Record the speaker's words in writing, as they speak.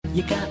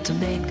You got to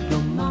make the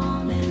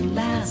morning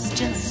last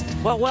just.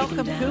 Well,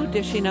 welcome to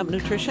Dishing Up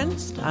Nutrition.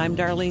 I'm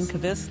Darlene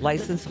Kavis,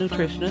 licensed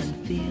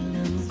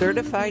nutritionist,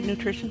 certified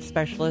nutrition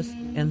specialist,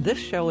 and this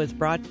show is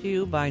brought to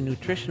you by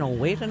Nutritional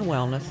Weight and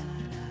Wellness,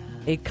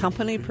 a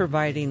company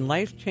providing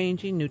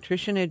life-changing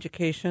nutrition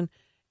education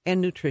and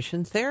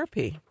nutrition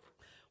therapy.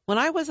 When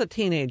I was a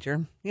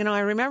teenager, I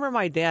remember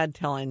my dad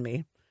telling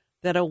me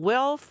that a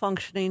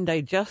well-functioning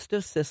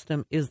digestive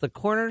system is the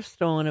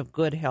cornerstone of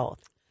good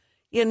health.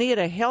 You need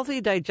a healthy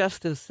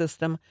digestive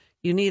system.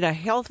 You need a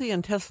healthy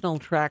intestinal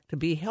tract to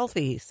be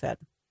healthy, he said.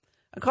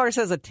 Of course,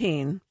 as a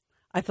teen,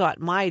 I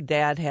thought my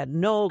dad had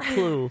no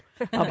clue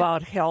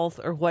about health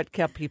or what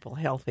kept people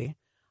healthy.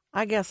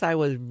 I guess I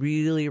was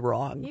really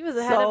wrong. He was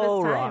ahead of his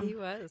time. Wrong.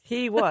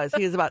 He was.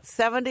 He was about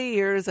 70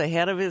 years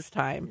ahead of his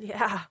time.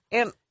 Yeah.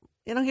 And,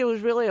 he was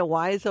really a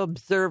wise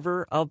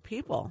observer of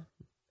people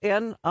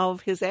and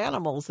of his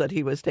animals that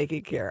he was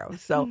taking care of.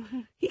 So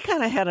he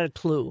kind of had a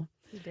clue.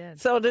 He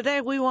did. So today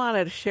we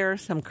wanted to share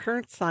some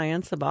current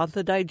science about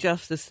the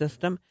digestive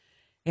system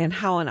and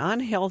how an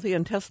unhealthy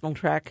intestinal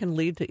tract can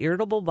lead to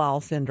irritable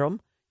bowel syndrome,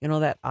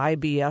 that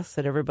IBS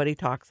that everybody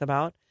talks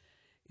about,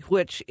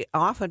 which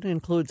often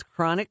includes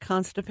chronic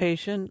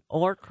constipation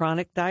or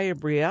chronic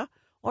diarrhea,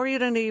 or you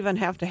don't even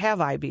have to have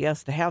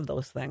IBS to have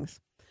those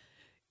things.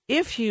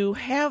 If you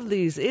have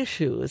these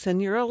issues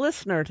and you're a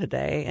listener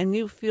today and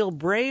you feel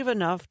brave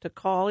enough to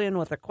call in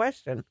with a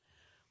question,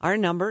 our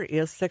number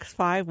is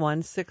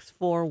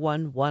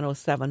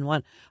 651-641-1071.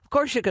 Of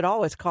course, you could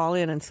always call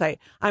in and say,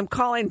 I'm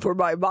calling for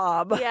my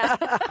Bob. Yeah.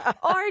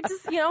 Or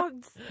just,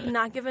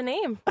 not give a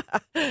name.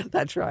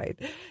 That's right.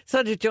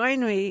 So to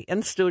join me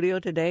in studio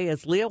today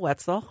is Leah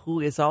Wetzel, who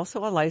is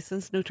also a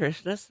licensed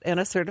nutritionist and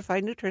a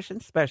certified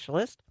nutrition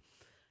specialist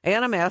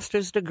and a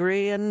master's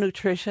degree in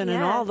nutrition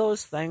and all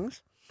those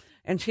things.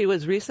 And she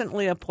was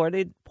recently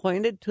appointed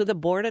to the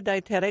Board of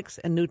Dietetics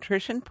and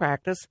Nutrition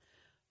Practice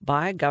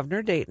by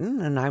Governor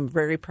Dayton, and I'm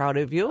very proud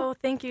of you. Oh,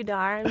 thank you,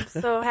 Dar. I'm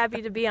so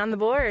happy to be on the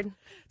board.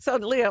 So,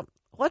 Leah,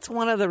 what's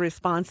one of the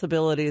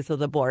responsibilities of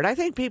the board? I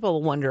think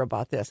people wonder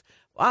about this.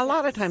 A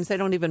lot of times they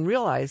don't even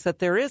realize that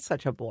there is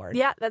such a board.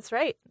 Yeah, that's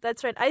right.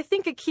 That's right. I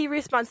think a key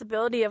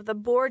responsibility of the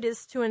board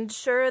is to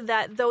ensure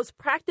that those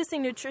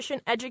practicing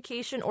nutrition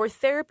education or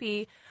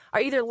therapy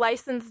are either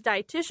licensed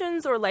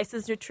dietitians or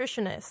licensed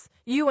nutritionists.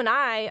 You and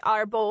I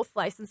are both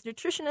licensed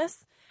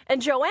nutritionists. And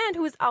Joanne,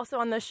 who is also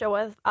on the show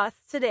with us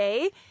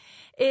today,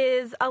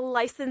 is a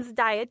licensed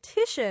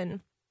dietitian.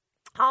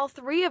 All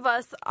three of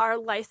us are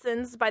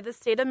licensed by the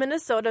state of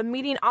Minnesota,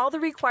 meeting all the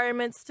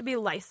requirements to be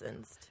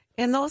licensed.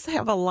 And those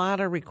have a lot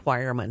of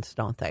requirements,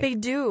 don't they? They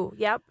do,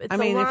 yep. It's a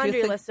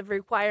laundry list of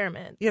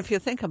requirements. If you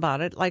think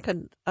about it, like a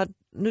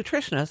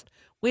nutritionist,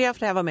 we have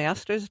to have a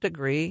master's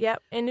degree.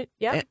 Yep. And an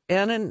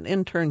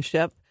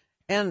internship.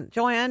 And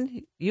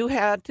Joanne, you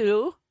had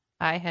to...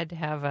 I had to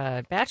have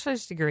a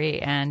bachelor's degree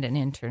and an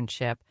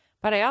internship,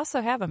 but I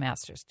also have a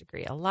master's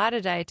degree. A lot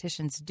of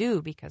dietitians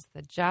do because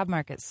the job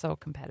market's so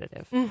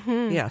competitive.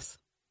 Mm-hmm. Yes.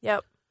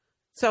 Yep.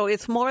 So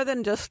it's more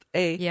than just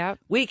a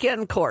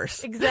weekend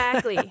course.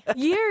 Exactly.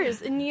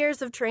 Years and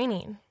years of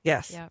training.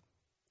 Yes. Yep.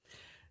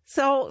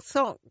 So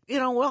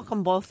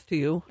welcome both to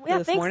you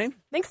this morning.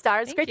 Thanks,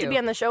 Dar. It's great to be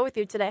on the show with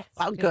you today.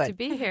 Well, good to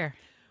be here.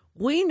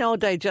 We know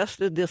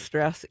digestive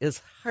distress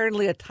is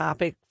hardly a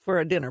topic for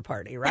a dinner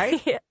party, right?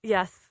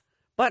 Yes.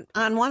 But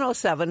on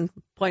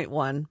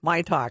 107.1,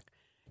 My Talk,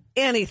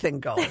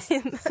 anything goes.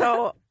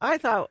 So I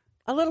thought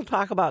a little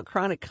talk about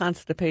chronic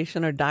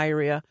constipation or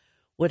diarrhea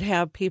would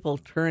have people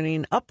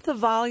turning up the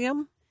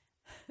volume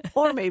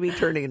or maybe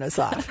turning us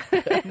off.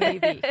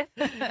 Maybe.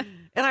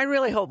 And I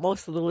really hope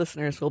most of the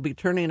listeners will be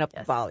turning up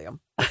the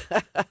volume.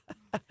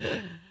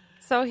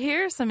 So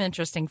here's some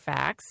interesting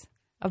facts.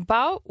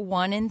 About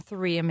 1 in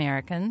 3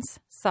 Americans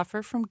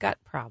suffer from gut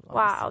problems.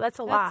 Wow, that's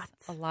a lot.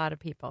 A lot of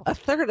people. A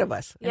third of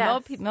us.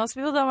 Yes. Most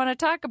people don't want to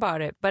talk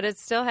about it, but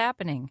it's still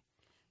happening.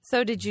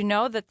 So did you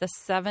know that the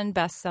 7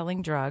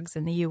 best-selling drugs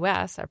in the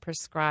U.S. are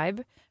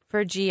prescribed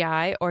for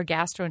GI or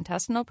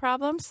gastrointestinal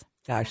problems?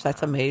 Gosh,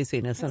 that's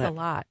amazing, isn't it? That's a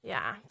lot.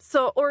 Yeah.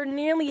 So, or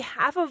nearly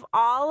half of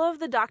all of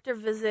the doctor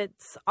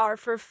visits are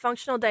for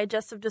functional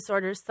digestive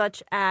disorders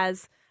such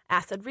as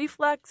acid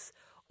reflux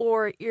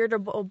or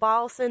irritable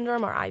bowel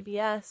syndrome or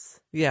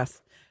IBS.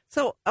 Yes.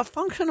 So a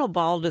functional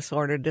bowel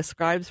disorder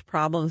describes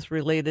problems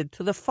related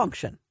to the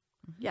function.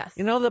 Yes.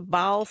 The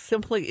bowel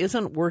simply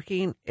isn't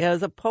working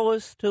as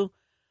opposed to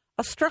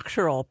a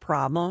structural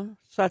problem,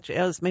 such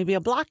as maybe a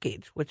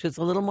blockage, which is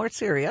a little more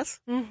serious.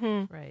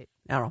 Mm-hmm. Right.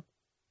 Now,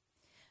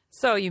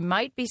 So you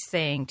might be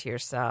saying to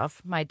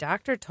yourself, my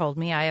doctor told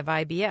me I have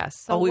IBS.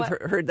 So we've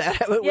heard that,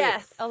 haven't we?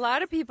 Yes. A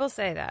lot of people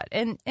say that.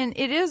 And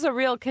it is a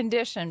real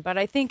condition, but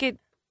I think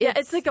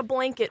it's like a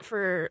blanket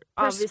for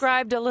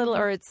prescribed a little,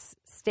 or it's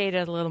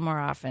stated a little more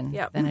often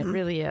than it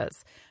really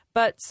is.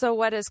 But so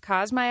what has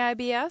caused my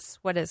IBS?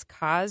 What has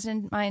caused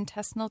in my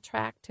intestinal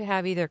tract to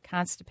have either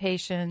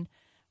constipation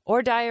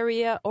or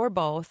diarrhea or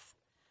both?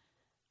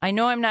 I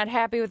know I'm not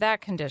happy with that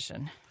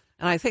condition.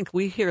 And I think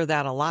we hear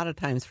that a lot of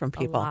times from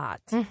people. A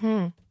lot.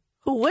 Mm-hmm.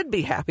 who would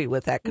be happy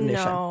with that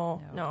condition.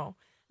 No.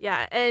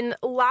 Yeah, and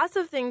lots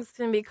of things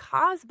can be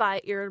caused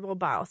by irritable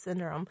bowel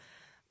syndrome.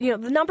 The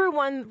number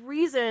one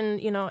reason,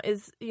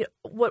 is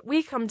what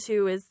we come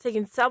to is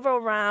taking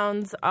several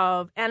rounds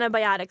of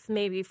antibiotics,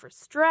 maybe for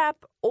strep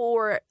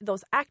or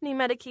those acne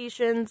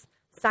medications,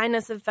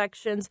 sinus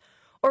infections,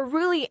 or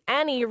really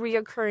any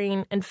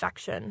reoccurring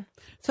infection.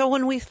 So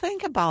when we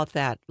think about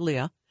that,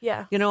 Leah,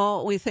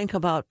 we think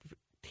about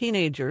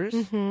teenagers,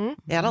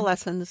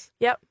 adolescents.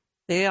 Yep.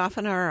 They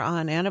often are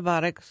on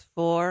antibiotics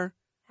for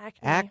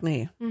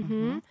acne.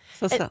 Mm-hmm.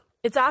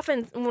 It's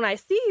often, when I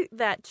see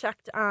that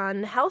checked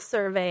on Health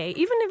Survey,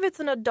 even if it's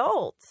an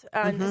adult,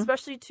 and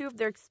especially, too, if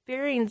they're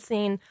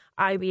experiencing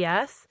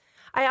IBS,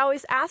 I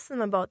always ask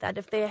them about that,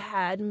 if they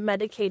had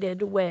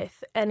medicated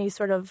with any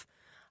sort of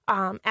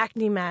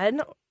acne med,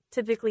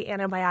 typically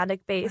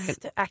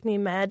antibiotic-based acne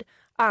med,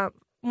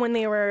 when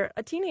they were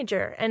a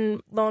teenager.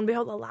 And lo and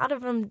behold, a lot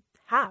of them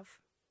have.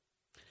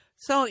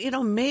 So,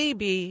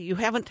 maybe you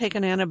haven't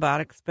taken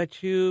antibiotics,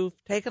 but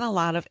you've taken a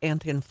lot of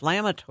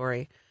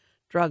anti-inflammatory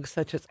drugs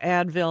such as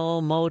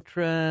Advil,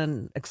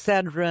 Motrin,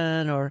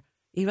 Excedrin, or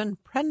even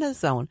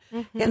prednisone.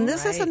 And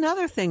this is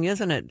another thing,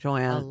 isn't it,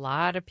 Joanne? A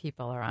lot of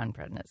people are on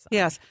prednisone.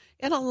 Yes.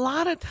 And a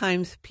lot of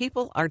times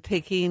people are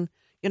taking,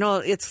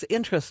 it's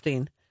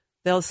interesting.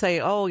 They'll say,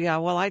 oh, yeah,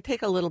 well, I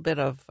take a little bit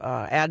of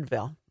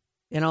Advil.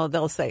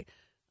 They'll say,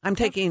 I'm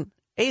taking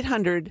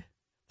 800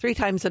 3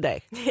 times a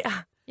day.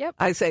 Yeah. Yep.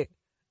 I say,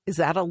 is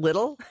that a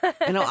little?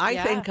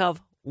 I think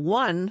of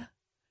one,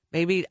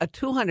 maybe a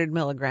 200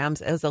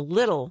 milligrams as a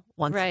little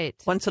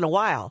once in a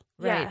while.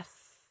 Right. Yes.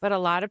 But a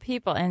lot of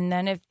people, and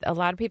then if a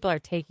lot of people are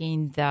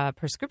taking the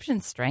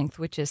prescription strength,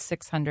 which is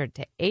 600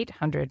 to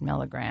 800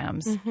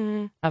 milligrams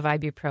of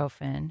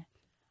ibuprofen,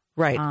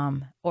 right,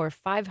 or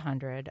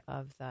 500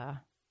 of the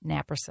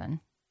naproxen.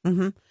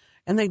 And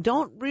they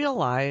don't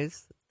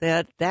realize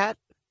that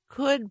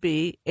could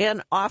be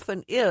and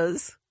often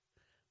is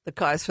the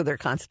cause for their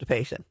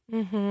constipation.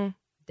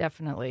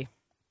 Definitely.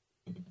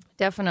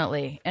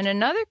 And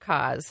another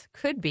cause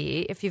could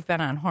be if you've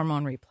been on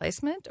hormone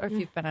replacement or if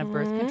you've been on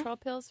birth control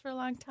pills for a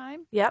long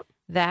time. Yep.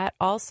 That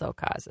also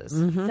causes.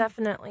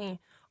 Definitely.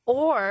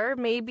 Or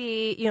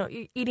maybe,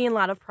 eating a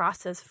lot of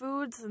processed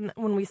foods. And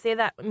when we say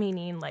that,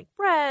 meaning like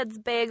breads,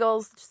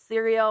 bagels,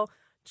 cereal,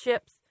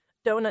 chips,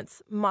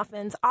 donuts,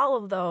 muffins, all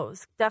of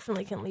those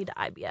definitely can lead to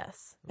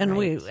IBS. And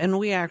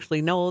we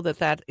actually know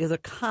that is a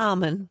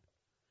common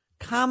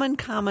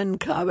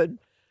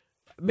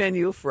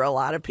menu for a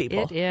lot of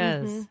people. It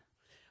is.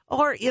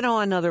 Or,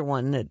 another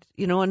one that,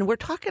 and we're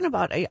talking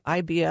about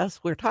IBS,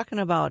 we're talking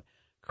about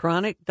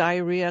chronic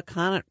diarrhea,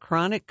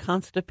 chronic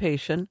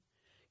constipation.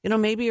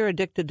 Maybe you're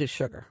addicted to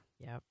sugar.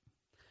 Yep.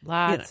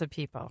 Lots of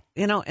people.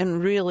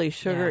 And really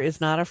sugar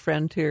is not a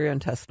friend to your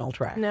intestinal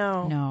tract.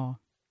 No.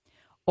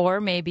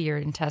 Or maybe your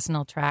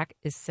intestinal tract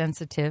is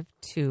sensitive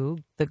to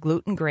the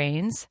gluten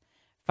grains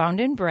found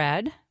in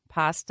bread,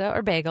 pasta,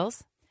 or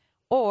bagels,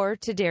 or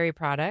to dairy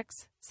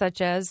products such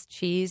as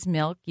cheese,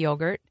 milk,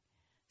 yogurt.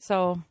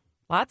 So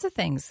lots of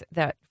things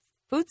that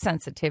food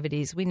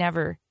sensitivities we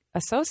never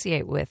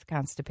associate with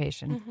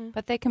constipation,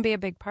 but they can be a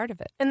big part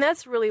of it. And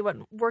that's really what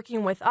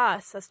working with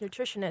us as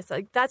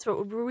nutritionists, that's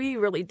what we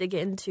really dig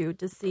into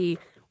to see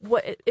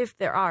if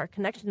there are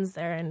connections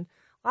there. And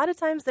a lot of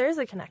times there is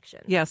a connection.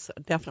 Yes,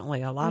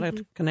 definitely. A lot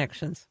of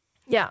connections.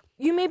 Yeah.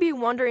 You may be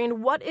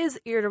wondering, what is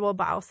irritable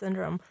bowel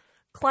syndrome?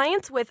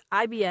 Clients with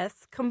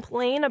IBS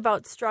complain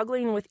about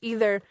struggling with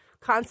either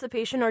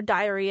constipation or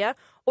diarrhea,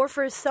 or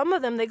for some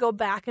of them, they go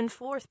back and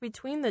forth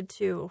between the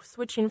two,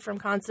 switching from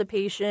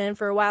constipation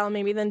for a while,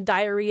 maybe then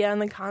diarrhea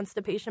and then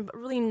constipation, but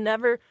really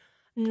never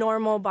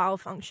normal bowel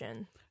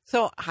function.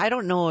 So I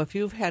don't know if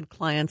you've had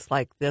clients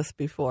like this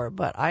before,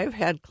 but I've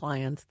had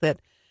clients that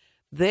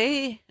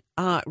they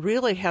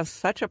really have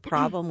such a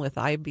problem with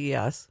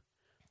IBS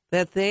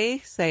that they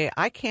say,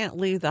 I can't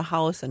leave the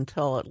house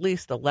until at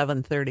least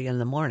 11:30 in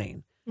the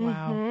morning.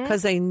 Wow.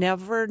 Because they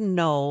never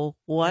know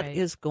what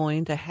is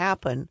going to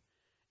happen.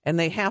 And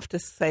they have to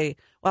say,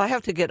 well, I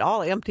have to get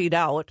all emptied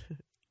out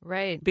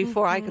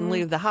before I can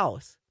leave the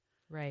house.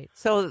 Right.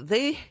 So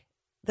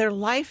their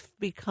life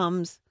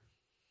becomes,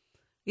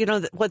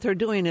 what they're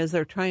doing is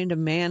they're trying to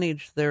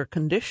manage their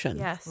condition.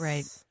 Yes.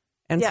 Right.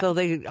 And so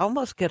they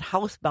almost get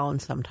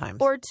housebound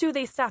sometimes. Or two,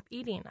 they stop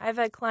eating. I've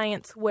had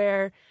clients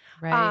where,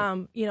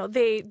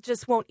 they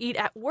just won't eat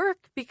at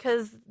work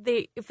because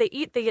if they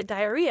eat, they get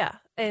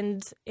diarrhea.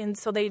 And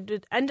so they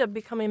end up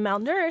becoming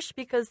malnourished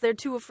because they're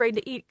too afraid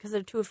to eat because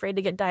they're too afraid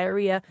to get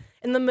diarrhea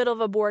in the middle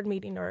of a board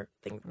meeting or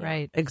things.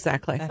 Right.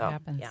 Exactly. That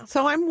happens. Yeah.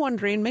 So I'm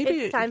wondering, maybe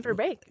it's time for a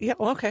break. Yeah.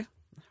 Okay.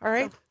 All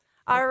right.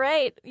 All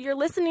right. You're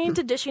listening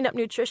to Dishing Up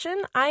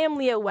Nutrition. I am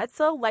Leah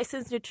Wetzel,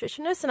 licensed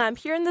nutritionist, and I'm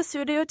here in the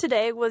studio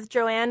today with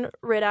Joanne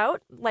Ridout,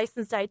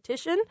 licensed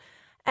dietitian,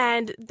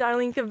 and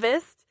Darlene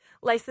Kvist,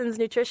 licensed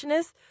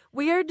nutritionist.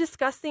 We are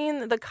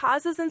discussing the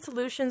causes and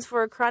solutions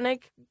for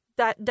chronic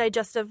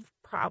digestive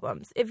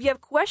problems. If you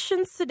have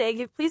questions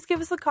today, please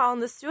give us a call in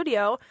the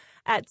studio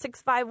at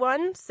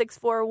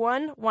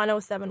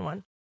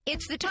 651-641-1071.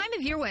 It's the time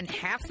of year when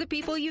half the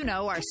people you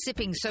know are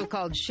sipping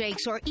so-called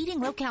shakes or eating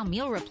low-cal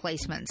meal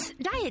replacements.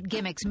 Diet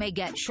gimmicks may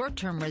get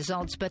short-term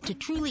results, but to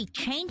truly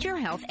change your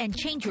health and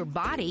change your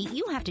body,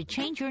 you have to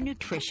change your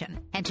nutrition.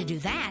 And to do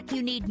that,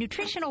 you need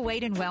Nutritional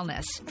Weight and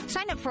Wellness.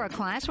 Sign up for a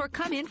class or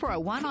come in for a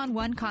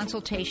one-on-one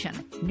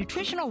consultation.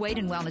 Nutritional Weight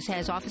and Wellness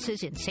has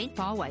offices in St.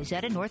 Paul,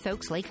 Wayzata, North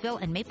Oaks, Lakeville,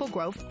 and Maple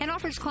Grove, and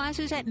offers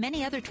classes at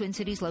many other Twin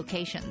Cities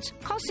locations.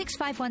 Call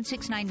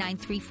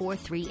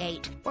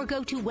 651-699-3438 or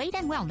go to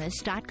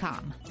weightandwellness.com. You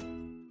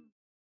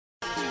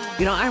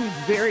know, I'm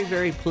very,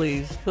 very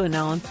pleased to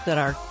announce that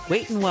our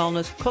Weight and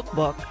Wellness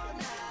cookbook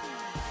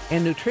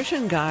and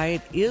nutrition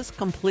guide is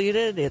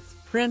completed. It's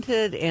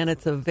printed and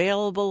it's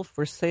available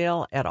for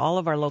sale at all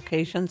of our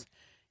locations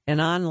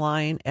and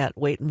online at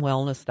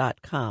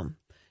weightandwellness.com.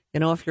 You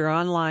know, if you're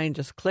online,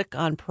 just click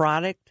on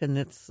product and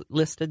it's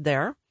listed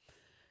there.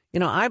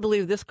 You know, I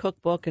believe this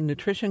cookbook and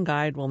nutrition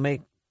guide will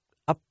make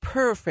a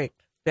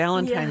perfect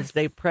Valentine's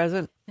Day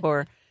present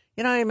for,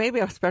 you know, maybe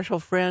a special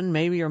friend,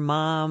 maybe your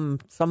mom,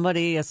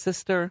 somebody, a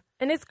sister.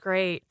 And it's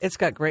great. It's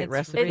got great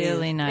recipes. It's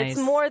really nice. It's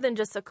more than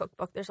just a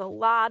cookbook. There's a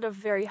lot of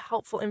very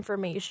helpful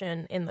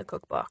information in the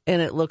cookbook.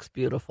 And it looks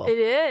beautiful. It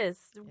is.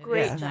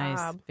 Great job.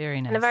 Nice. Very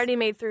nice. And I've already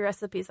made 3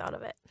 recipes out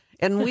of it.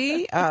 And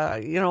we,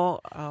 I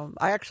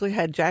actually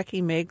had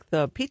Jackie make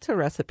the pizza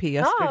recipe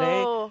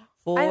yesterday.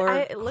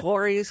 For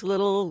Corey's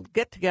little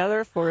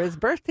get-together for his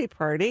birthday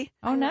party.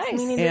 Oh, nice.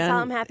 Meaning to tell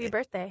him happy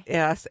birthday.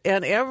 Yes,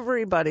 and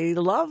everybody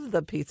loved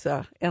the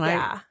pizza. And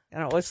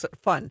it was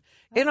fun.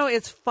 You know,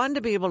 it's fun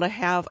to be able to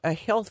have a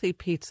healthy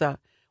pizza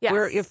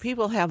where if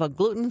people have a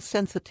gluten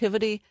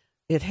sensitivity,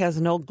 it has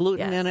no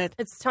gluten in it.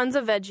 It's tons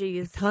of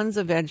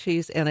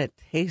veggies. And it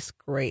tastes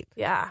great.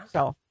 Yeah.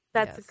 So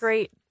that's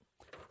great.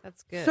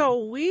 That's good.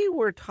 So we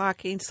were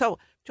talking. So,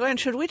 Joanne,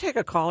 should we take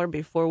a caller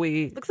before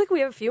we... Looks like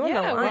we have a few on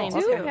the line. We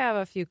do have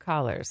a few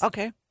callers.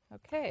 Okay.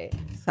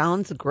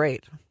 Sounds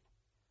great.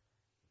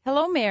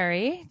 Hello,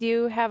 Mary. Do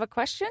you have a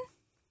question?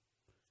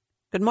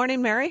 Good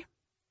morning, Mary.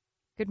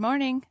 Good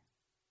morning.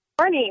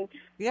 Morning.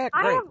 Yeah,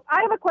 great.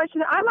 I have a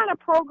question. I'm on a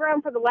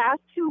program for the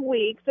last 2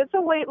 weeks. It's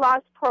a weight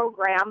loss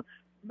program,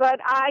 but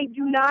I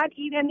do not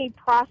eat any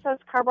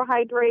processed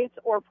carbohydrates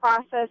or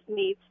processed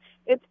meats.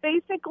 It's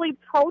basically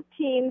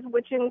proteins,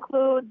 which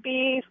include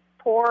beef,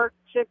 pork,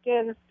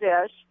 chicken,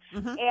 fish,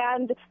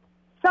 and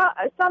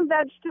some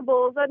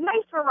vegetables, a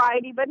nice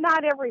variety, but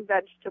not every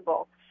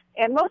vegetable,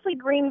 and mostly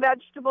green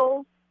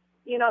vegetables,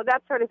 you know,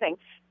 that sort of thing.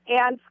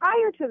 And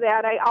prior to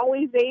that, I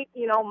always ate,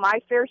 you know, my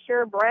fair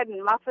share of bread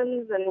and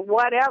muffins and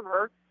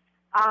whatever,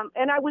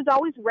 and I was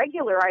always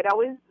regular. I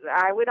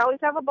would always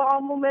have a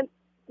bowel movement,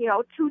 you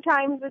know, 2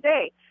 times a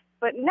day.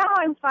 But now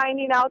I'm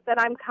finding out that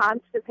I'm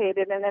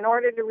constipated, and in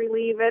order to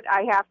relieve it,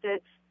 I have to,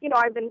 you know,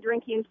 I've been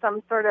drinking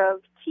some sort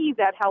of tea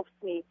that helps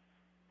me.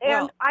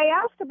 And I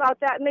asked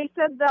about that, and they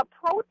said the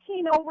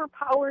protein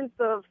overpowers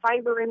the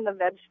fiber in the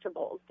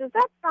vegetables. Does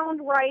that sound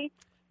right?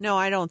 No,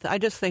 I don't. I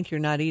just think you're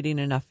not eating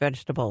enough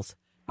vegetables.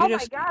 My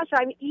gosh,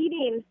 I'm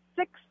eating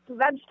 6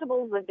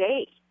 vegetables a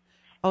day.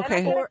 Okay.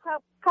 And I get a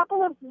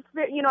couple of,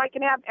 you know, I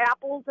can have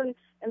apples and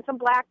some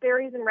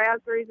blackberries and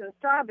raspberries and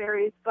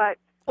strawberries, but...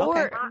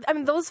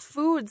 those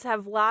foods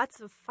have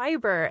lots of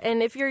fiber,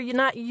 and if you're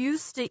not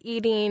used to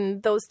eating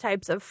those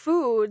types of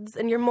foods,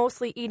 and you're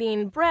mostly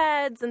eating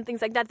breads and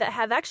things like that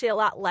have actually a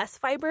lot less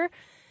fiber,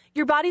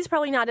 your body's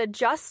probably not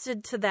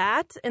adjusted to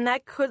that, and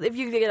that could, if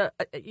you get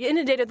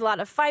inundated with a lot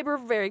of fiber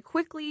very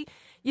quickly,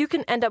 you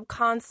can end up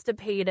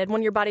constipated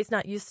when your body's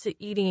not used to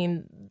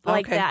eating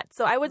like that.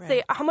 So I would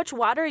say, how much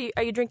water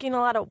are you drinking? A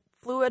lot of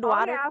fluid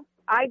water? Yeah.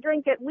 I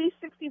drink at least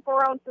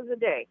 64 ounces a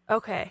day.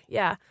 Okay,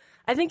 yeah.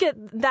 I think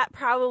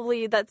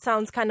that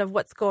sounds kind of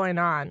what's going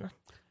on.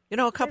 You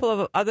know, a couple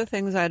of other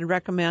things I'd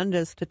recommend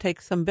is to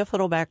take some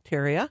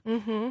bifidobacteria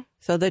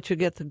so that you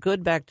get the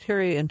good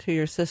bacteria into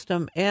your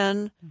system,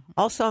 and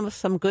also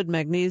some good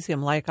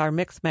magnesium, like our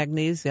mixed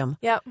magnesium.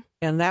 Yep.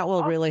 And that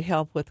will really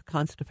help with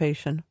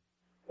constipation.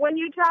 When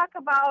you talk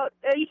about,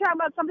 are you talking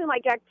about something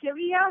like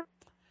Activia?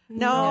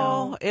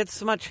 No,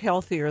 it's much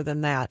healthier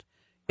than that.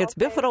 It's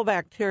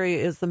bifidobacteria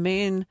is the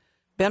main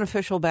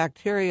beneficial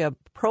bacteria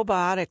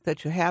probiotic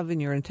that you have in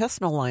your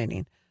intestinal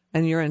lining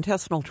and your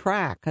intestinal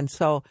tract. And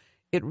so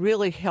it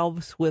really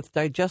helps with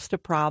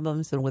digestive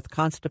problems and with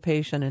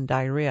constipation and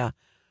diarrhea.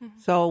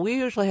 So we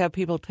usually have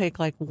people take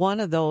like one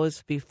of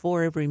those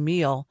before every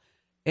meal,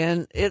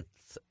 and it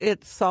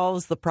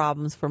solves the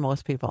problems for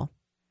most people.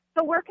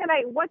 So what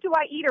do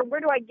I eat, or where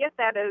do I get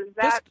that?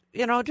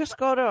 You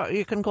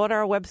can go to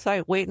our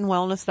website,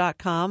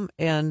 weightandwellness.com,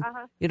 and,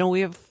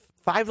 we have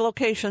 5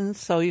 locations,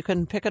 so you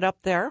can pick it up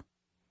there.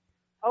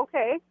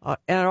 Okay.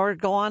 Or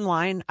go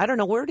online. I don't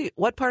know,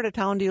 what part of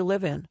town do you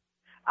live in?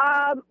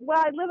 Well,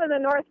 I live in the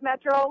North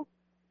Metro,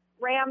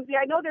 Ramsey.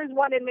 I know there's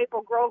one in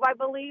Maple Grove, I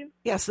believe.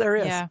 Yes, there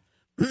is. Yeah,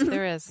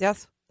 there is.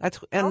 Yes.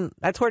 That's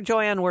where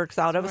Joanne works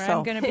out of.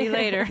 I'm going to be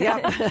later.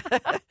 Yeah.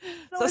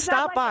 So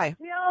stop by. A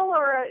pill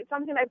or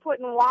something I put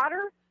in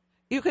water?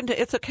 You can.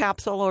 It's a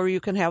capsule, or you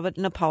can have it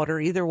in a powder.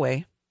 Either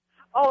way.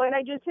 Oh, and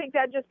I just take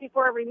that just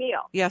before every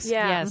meal. Yes.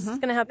 Yeah, Yes. it's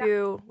going to help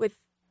you with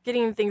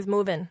getting things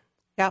moving.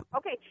 Yep.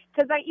 Okay,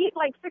 because I eat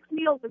like 6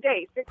 meals a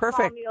day, 6 small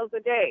Perfect. meals a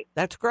day.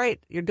 That's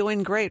great. You're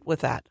doing great with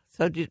that.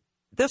 So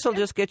this will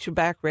just get you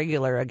back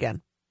regular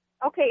again.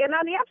 Okay, and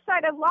on the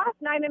upside, I've lost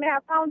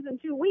 9.5 pounds in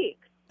 2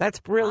 weeks.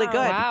 That's really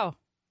good. Wow.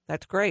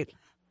 That's great.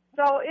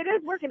 So it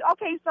is working.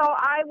 Okay, so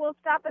I will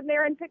stop in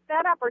there and pick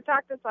that up or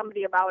talk to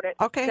somebody about it.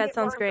 Okay. That Get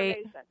sounds more great.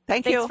 information.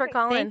 Thank Thanks you. for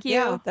calling. Thank you.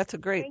 Yeah, that's a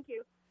great. Thank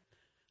you.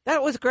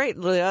 That was great,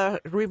 Leah.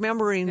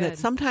 Remembering That's that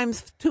good.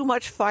 sometimes too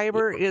much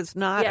fiber is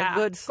not a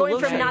good solution.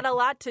 Going from not a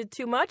lot to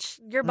too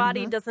much, your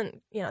body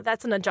doesn't,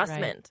 that's an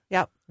adjustment.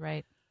 Yep.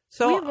 Right.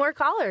 So We have more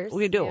callers.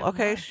 we do. Yeah,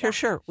 Okay, more.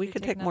 sure. We Should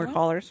can we take take more another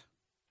one? callers.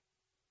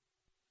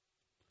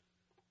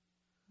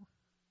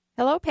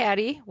 Hello,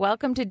 Patty.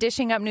 Welcome to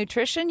Dishing Up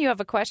Nutrition. You have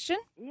a question?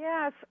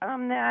 Yes,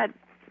 that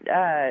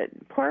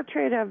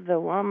portrait of the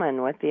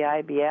woman with the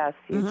IBS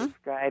you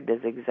described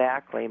is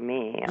exactly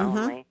me.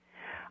 Only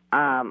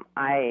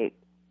I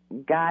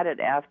got it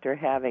after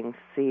having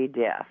C.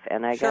 diff,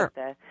 and I Sure.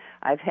 got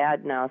I've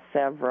had now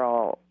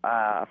several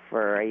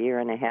for a year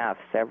and a half,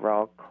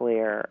 several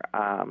clear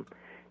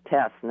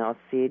tests, no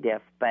C.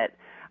 diff, but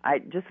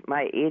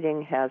my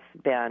eating has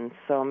been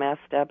so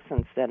messed up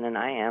since then, and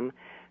I am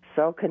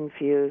so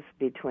confused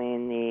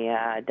between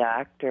the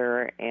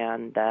doctor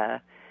and the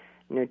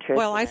nutritionist.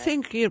 Well, I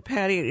think,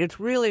 Patty, it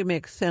really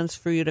makes sense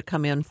for you to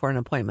come in for an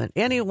appointment.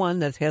 Anyone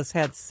that has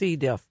had C.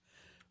 diff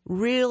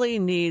really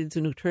needs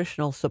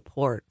nutritional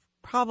support,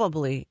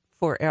 probably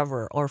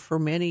forever or for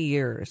many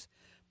years,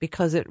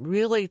 because it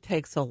really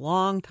takes a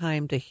long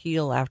time to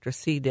heal after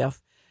C.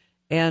 diff,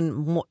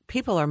 and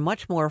people are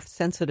much more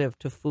sensitive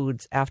to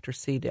foods after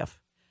C. diff.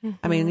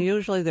 I mean,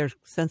 usually they're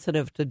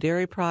sensitive to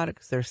dairy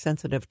products, they're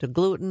sensitive to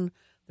gluten,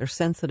 they're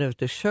sensitive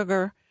to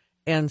sugar,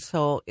 and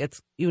so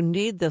you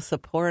need the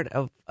support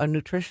of a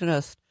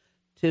nutritionist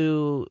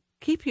to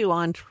keep you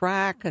on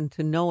track and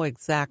to know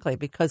exactly,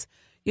 because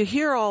you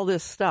hear all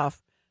this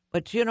stuff,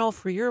 but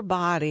for your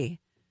body,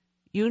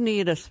 you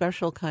need a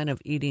special kind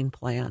of eating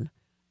plan.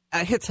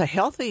 It's a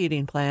healthy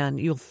eating plan.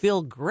 You'll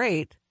feel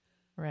great,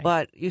 Right.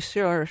 but you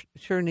sure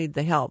need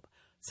the help.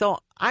 So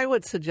I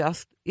would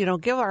suggest,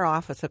 give our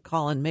office a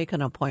call and make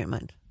an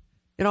appointment.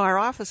 Our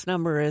office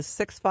number is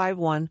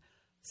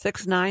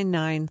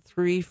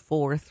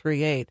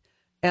 651-699-3438.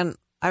 And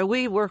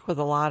we work with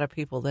a lot of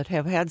people that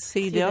have had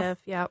C. diff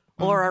Yep.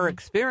 or are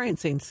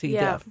experiencing C.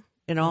 Yep. diff,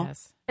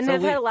 Yes. And So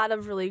they've had a lot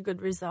of really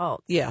good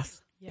results.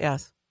 Yes,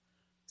 yes.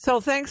 So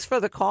thanks for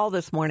the call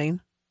this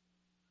morning.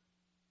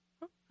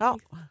 Oh,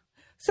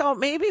 so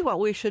maybe what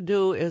we should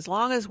do, as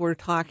long as we're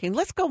talking,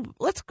 let's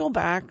go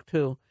back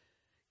to,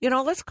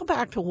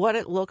 what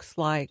it looks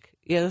like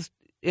is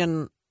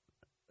in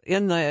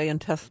the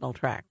intestinal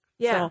tract.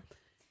 Yeah.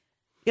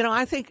 So,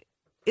 I think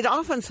it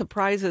often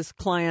surprises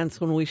clients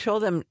when we show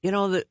them,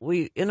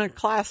 that in our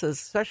classes,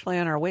 especially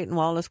in our weight and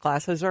wellness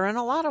classes or in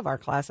a lot of our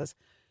classes,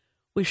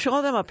 we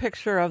show them a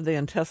picture of the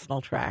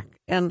intestinal tract.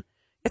 And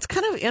it's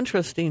kind of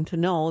interesting to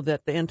know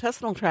that the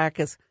intestinal tract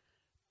is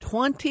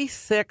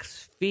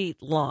 26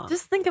 feet long.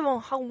 Just think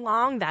of how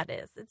long that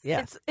is.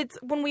 Yes. It's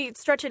when we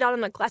stretch it out in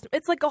the classroom,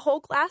 it's like a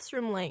whole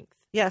classroom length.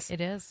 Yes. It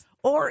is.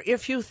 Or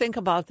if you think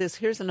about this,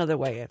 here's another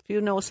way. If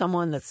you know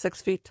someone that's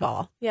 6 feet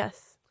tall,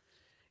 Yes.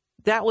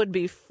 that would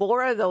be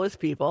 4 of those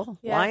people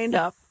Yes. lined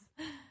up,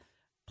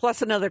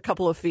 plus another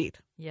couple of feet.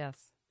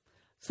 Yes.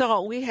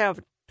 So we have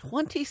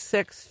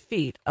 26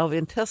 feet of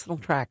intestinal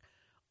tract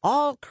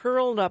all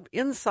curled up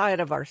inside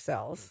of our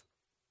cells.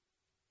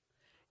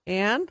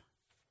 And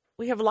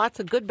we have lots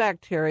of good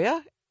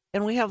bacteria,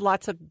 and we have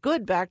lots of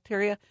good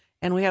bacteria,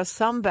 and we have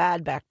some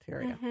bad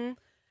bacteria. Mm-hmm.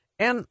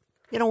 And,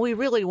 we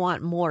really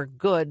want more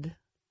good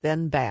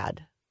than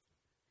bad.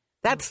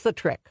 That's the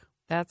trick.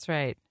 That's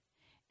right.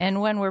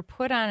 And when we're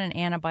put on an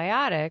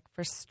antibiotic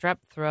for strep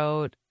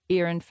throat,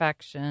 ear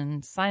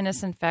infection,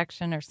 sinus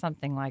infection, or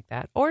something like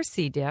that, or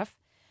C. diff,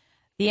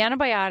 the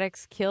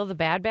antibiotics kill the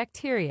bad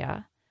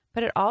bacteria,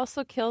 but it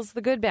also kills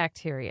the good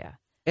bacteria.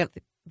 And,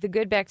 The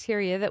good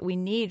bacteria that we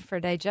need for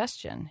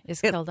digestion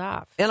is killed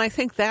off. and I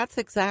think that's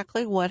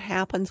exactly what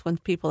happens when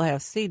people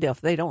have C.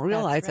 diff. They don't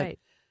realize That's right. it.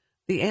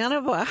 The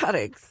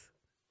antibiotics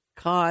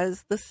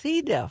cause the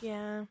C. diff.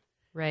 Yeah.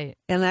 Right.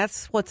 And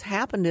that's what's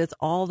happened is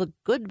all the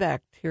good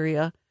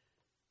bacteria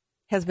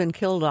has been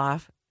killed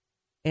off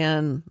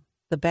and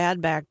the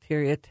bad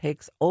bacteria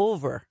takes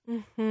over.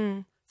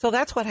 Mm-hmm. So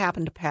that's what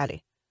happened to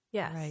Patty.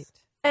 Yes. Right.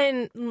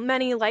 And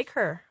many like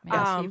her.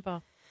 Many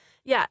people.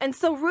 Yeah, and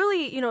so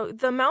really,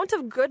 the amount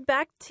of good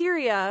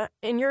bacteria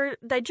in your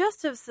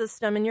digestive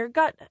system, in your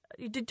gut,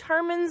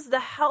 determines the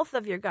health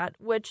of your gut,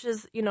 which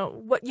is,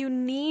 what you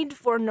need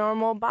for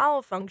normal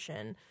bowel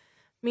function.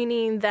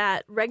 Meaning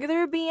that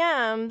regular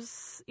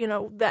BMs,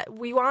 that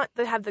we want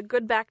to have the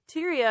good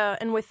bacteria,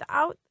 and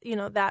without,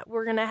 that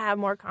we're going to have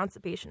more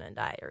constipation and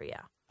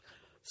diarrhea.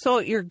 So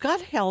your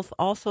gut health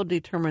also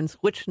determines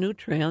which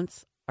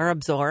nutrients are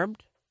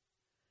absorbed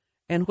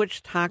and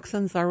which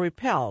toxins are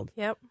repelled.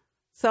 Yep.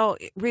 So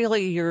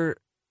really your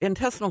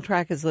intestinal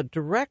tract is a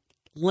direct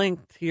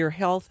linked to your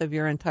health of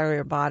your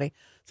entire body.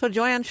 So,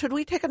 Joanne, should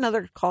we take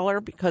another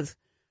caller? Because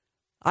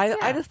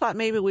I just thought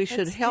maybe we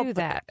should help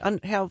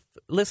have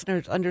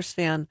listeners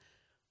understand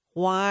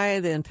why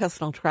the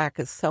intestinal tract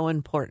is so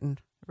important.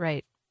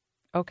 Right.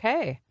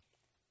 Okay.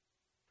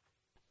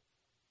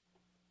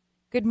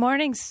 Good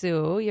morning,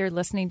 Sue. You're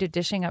listening to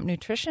Dishing Up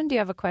Nutrition. Do you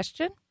have a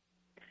question?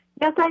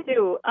 Yes, I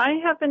do. I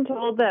have been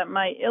told that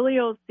my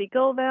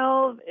ileocecal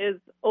valve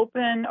is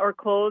open or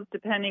closed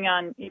depending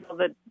on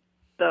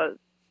the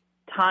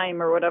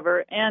time or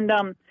whatever. And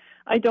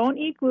I don't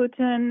eat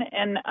gluten,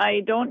 and I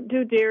don't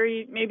do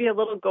dairy, maybe a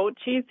little goat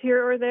cheese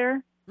here or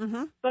there.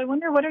 Mm-hmm. So I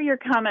wonder, what are your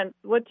comments?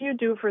 What do you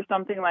do for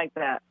something like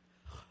that?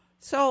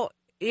 So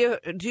do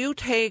you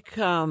take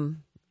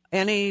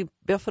any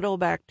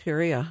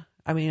bifidobacteria?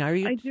 I mean, are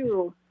you? I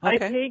do.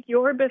 Okay. I take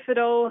your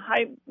Bifido.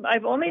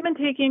 I've only been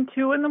taking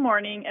 2 in the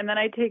morning, and then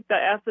I take the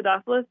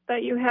acidophilus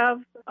that you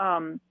have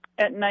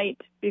at night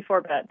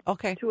before bed.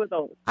 Okay. 2 of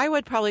those. I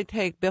would probably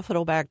take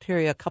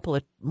bifidobacteria a couple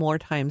of more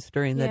times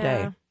during the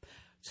day.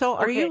 So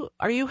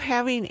are you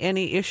having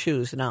any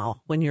issues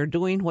now when you're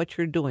doing what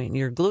you're doing?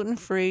 You're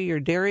gluten-free, you're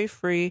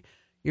dairy-free,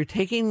 you're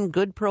taking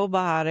good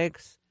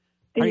probiotics.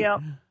 Yeah.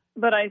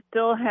 But I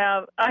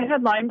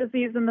had Lyme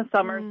disease in the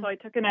summer, so I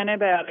took an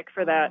antibiotic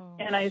for that.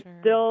 And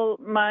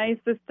my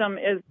system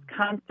is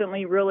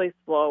constantly really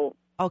slow.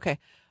 Okay.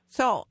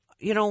 So,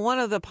 one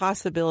of the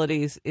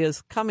possibilities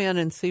is come in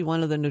and see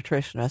one of the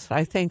nutritionists.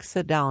 I think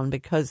sit down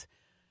because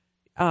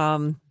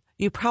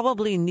you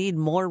probably need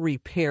more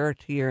repair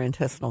to your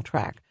intestinal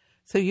tract.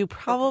 So you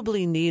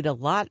probably need a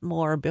lot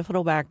more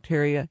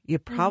bifidobacteria. You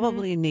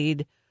probably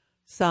need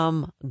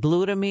some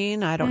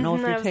glutamine. I don't know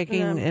if you're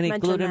taking any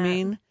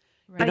glutamine.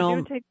 Right. I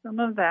do take some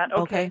of that.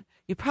 Okay.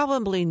 You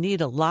probably need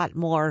a lot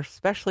more,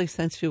 especially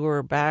since you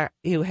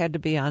had to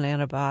be on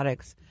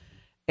antibiotics.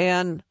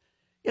 And,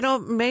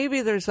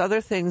 maybe there's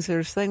other things.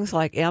 There's things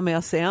like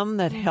MSM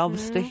that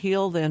helps to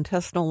heal the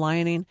intestinal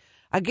lining.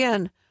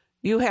 Again,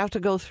 you have to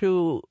go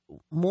through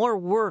more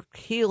work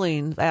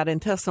healing that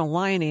intestinal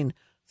lining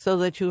so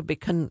that you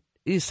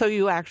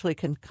actually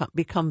can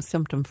become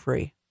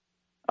symptom-free.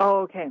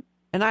 Oh, okay.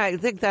 And I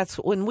think that's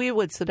when we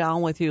would sit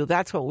down with you,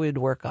 that's what we'd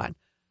work on.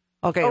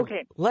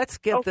 Okay. Let's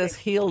get this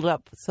healed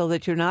up so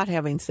that you're not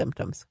having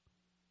symptoms.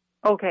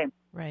 Okay.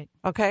 Right.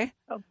 Okay?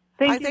 Oh,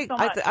 thank you so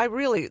much. I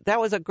really, that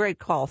was a great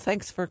call.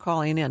 Thanks for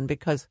calling in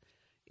because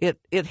it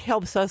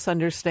helps us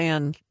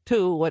understand,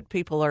 too, what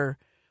people are,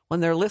 when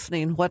they're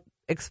listening, what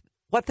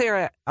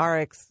they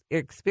are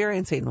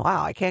experiencing.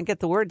 Wow, I can't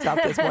get the words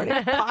out this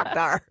morning.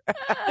 Pokdar.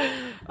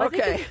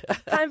 Okay.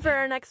 Time for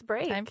our next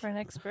break.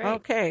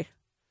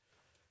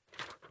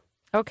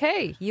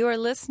 Okay, you are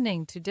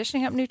listening to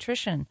Dishing Up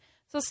Nutrition.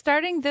 So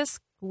starting this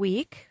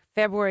week,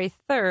 February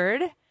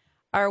 3rd,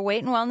 our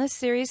Weight and Wellness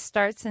series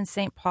starts in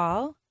St.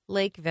 Paul,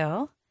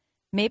 Lakeville,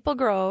 Maple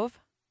Grove,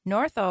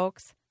 North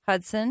Oaks,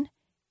 Hudson,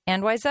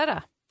 and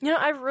Wayzata.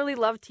 I've really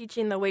loved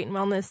teaching the Weight and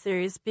Wellness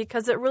series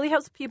because it really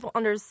helps people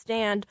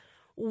understand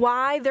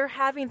why they're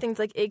having things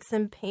like aches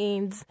and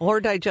pains. Or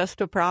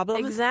digestive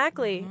problems.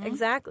 Exactly.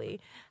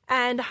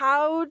 And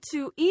how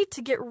to eat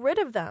to get rid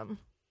of them.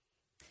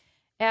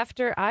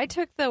 After I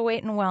took the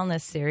Weight and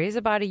Wellness series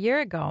about a year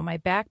ago, my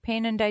back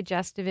pain and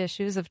digestive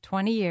issues of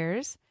 20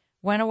 years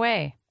went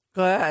away.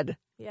 Good.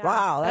 Yeah.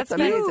 Wow, that's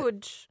amazing.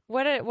 Huge.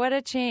 What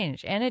a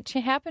change. And it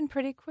happened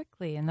pretty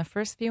quickly in the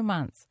first few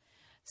months.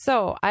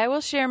 So I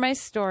will share my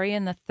story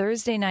in the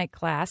Thursday night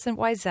class in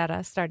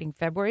Wayzata starting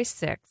February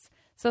 6th.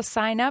 So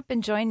sign up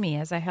and join me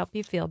as I help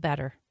you feel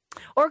better.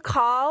 Or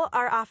call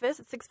our office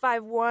at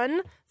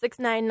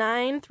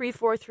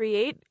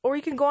 651-699-3438. Or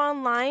you can go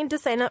online to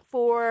sign up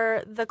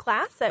for the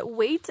class at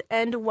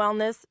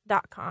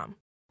weightandwellness.com.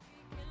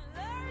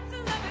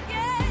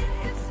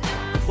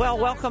 Well,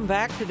 welcome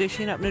back to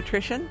Dishing Up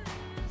Nutrition.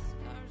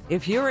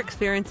 If you're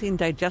experiencing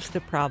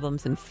digestive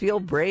problems and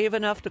feel brave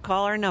enough to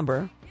call our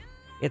number,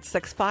 it's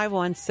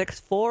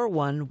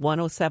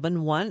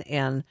 651-641-1071,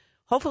 and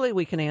hopefully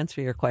we can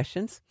answer your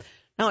questions.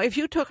 Now, if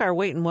you took our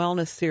Weight and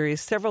Wellness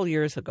series several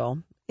years ago,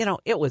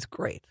 it was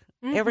great.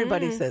 Mm-hmm.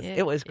 Everybody says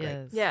it was great.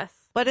 Is. Yes.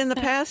 But in the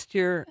past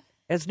year,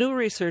 as new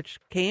research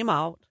came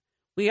out,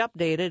 we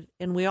updated,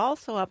 and we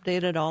also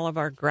updated all of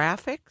our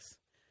graphics.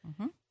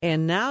 Mm-hmm.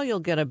 And now you'll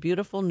get a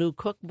beautiful new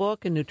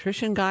cookbook and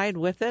nutrition guide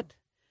with it.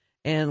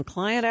 And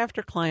client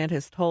after client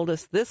has told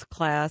us this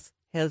class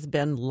has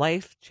been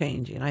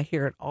life-changing. I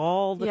hear it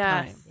all the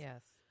time.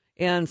 Yes.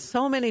 And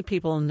so many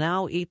people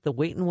now eat the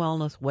Weight and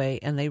Wellness way,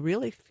 and they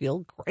really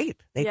feel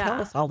great. They tell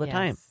us all the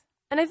time.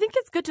 And I think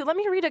it's good to let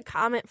me read a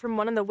comment from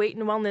one of the Weight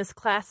and Wellness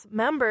class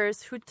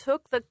members who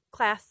took the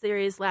class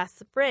series last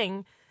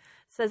spring.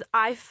 It says,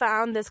 I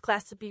found this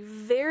class to be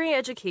very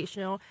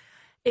educational.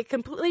 It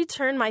completely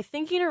turned my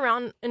thinking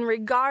around in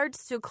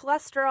regards to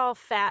cholesterol,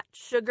 fat,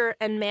 sugar,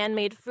 and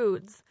man-made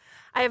foods.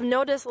 I have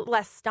noticed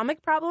less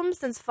stomach problems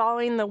since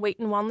following the Weight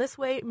and Wellness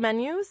way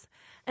menus,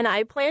 and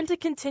I plan to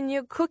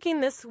continue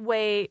cooking this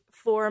way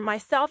for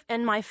myself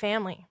and my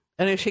family.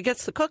 And if she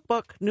gets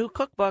the new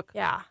cookbook,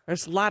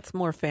 there's lots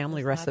more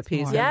family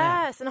recipes.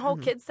 Yes, and a whole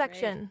kids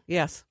section.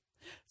 Yes.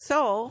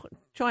 So,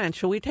 Joanne,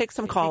 shall we take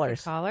some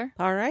callers? Caller.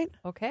 All right.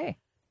 Okay.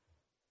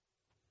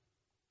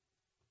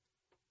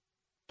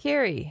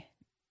 Carrie,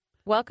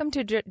 welcome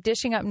to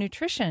Dishing Up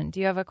Nutrition. Do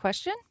you have a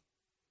question?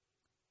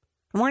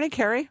 Good morning,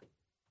 Carrie.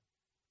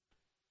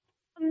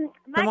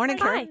 Good morning,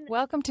 Carrie.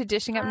 Welcome to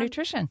Dishing Up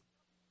Nutrition.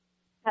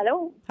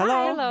 Hello.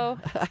 Hello.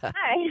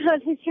 Hi.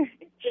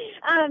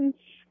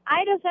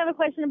 I just have a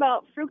question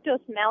about fructose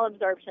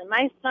malabsorption.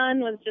 My son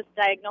was just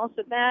diagnosed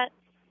with that,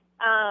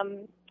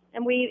 and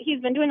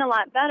he's been doing a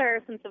lot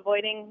better since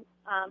avoiding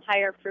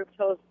higher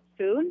fructose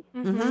foods.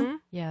 Mm-hmm.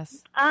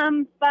 Yes.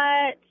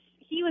 But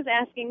he was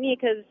asking me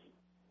because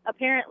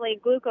apparently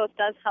glucose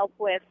does help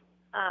with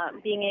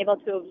being able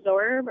to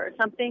absorb or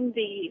something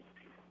the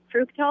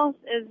fructose.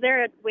 Is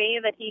there a way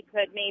that he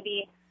could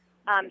maybe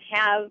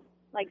have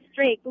like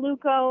straight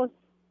glucose,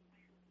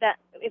 that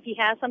if he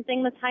has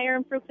something that's higher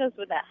in fructose,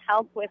 would that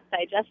help with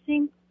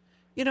digesting?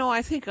 You know,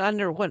 I think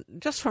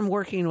just from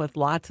working with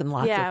lots and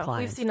lots of clients. Yeah,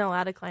 we've seen a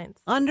lot of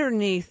clients.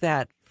 Underneath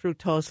that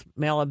fructose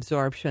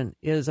malabsorption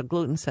is a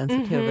gluten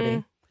sensitivity. Mm-hmm.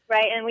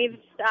 Right, and we've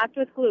stopped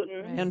with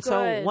gluten. And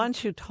so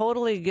once you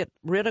totally get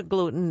rid of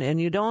gluten and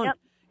you don't,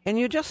 and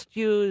you just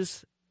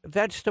use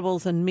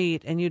vegetables and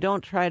meat and you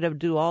don't try to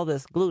do all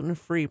this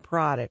gluten-free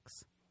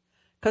products,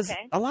 because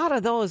a lot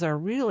of those are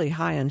really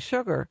high in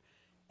sugar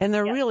and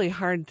they're really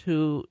hard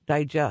to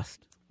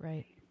digest.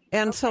 Right.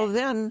 And so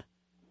then,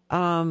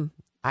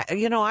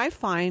 I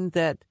find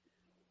that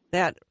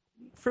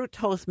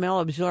fructose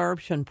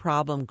malabsorption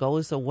problem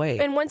goes away.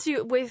 And once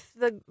with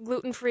the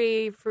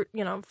gluten-free,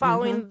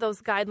 following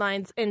those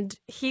guidelines and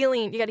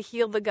healing, you got to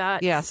heal the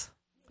gut. Yes.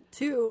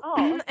 Too.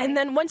 And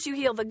then once you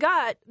heal the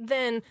gut,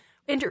 then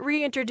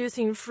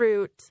reintroducing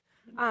fruit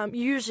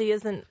usually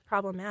isn't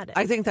problematic.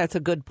 I think that's a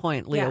good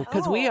point, Leo,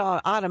 because we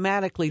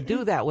automatically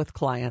do that with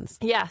clients.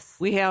 Yes.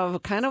 We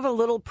have kind of a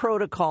little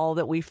protocol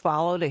that we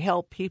follow to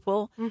help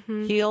people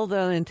heal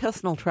the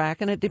intestinal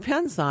tract, and it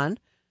depends on,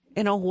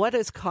 what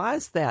has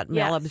caused that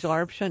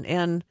malabsorption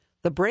and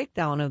the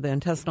breakdown of the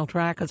intestinal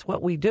tract is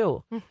what we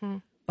do. Mm-hmm.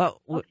 But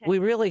we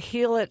really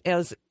heal it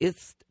as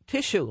it's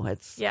tissue.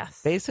 It's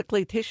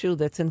basically tissue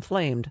that's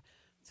inflamed.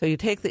 So you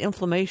take the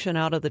inflammation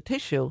out of the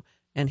tissue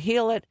and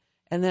heal it,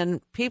 and then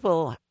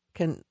people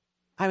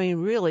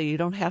really, you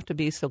don't have to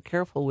be so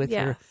careful with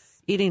your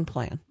eating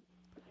plan.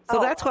 So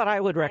that's what I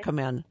would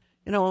recommend.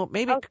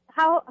 Maybe.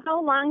 How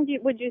long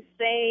would you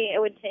say it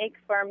would take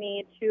for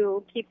me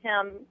to keep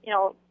him,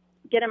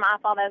 get him off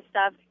all that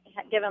stuff,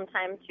 give him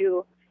time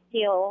to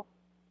heal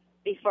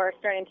before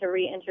starting to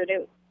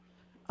reintroduce?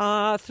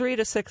 3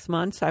 to 6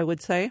 months, I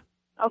would say.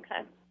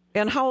 Okay.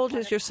 And how old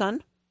is your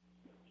son?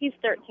 He's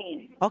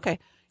 13. Okay.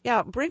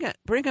 Yeah, bring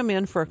him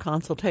in for a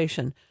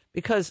consultation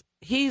because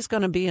he's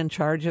going to be in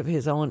charge of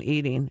his own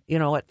eating,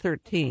 at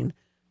 13.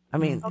 I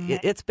mean,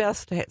 it's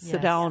best to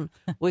sit down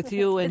with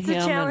you and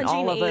him and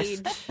all of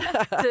us.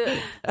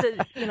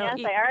 Yes,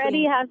 I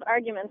already have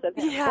arguments with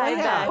him.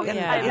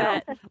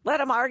 Yeah,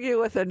 let him argue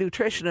with a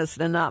nutritionist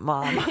and not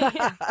mom.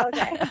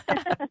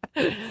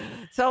 Okay.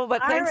 So,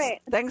 but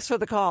thanks for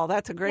the call.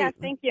 That's a great,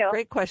 thank you.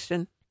 Great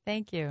question.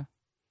 Thank you.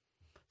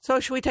 So,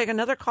 should we take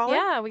another caller?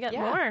 Yeah, we got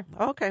more.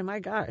 Okay, my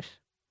gosh.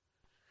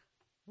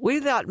 We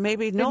thought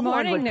maybe no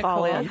one would Nicole.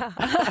 call in.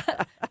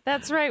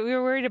 That's right. We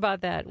were worried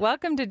about that.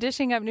 Welcome to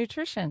Dishing Up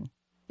Nutrition.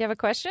 You have a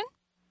question?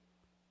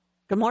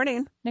 Good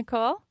morning.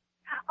 Nicole?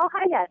 Oh,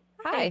 hi, yes.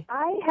 Hi.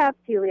 I have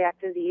celiac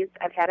disease.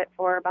 I've had it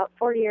for about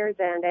 4 years,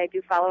 and I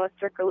do follow a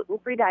strict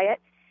gluten-free diet.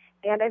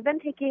 And I've been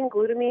taking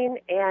glutamine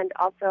and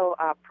also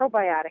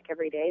probiotic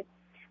every day.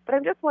 But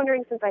I'm just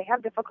wondering, since I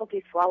have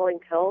difficulty swallowing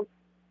pills,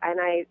 and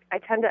I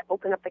tend to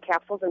open up the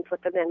capsules and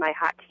put them in my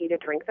hot tea to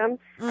drink them.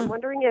 I'm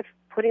wondering if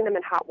putting them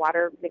in hot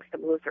water makes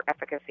them lose their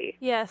efficacy.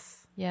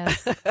 Yes. Yeah,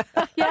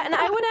 and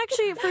I would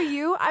actually, for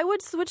you, I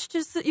would switch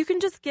you can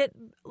just get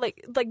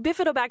like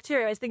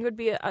bifidobacteria. I think would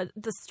be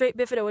the straight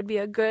bifido would be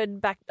a good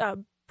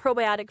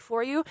probiotic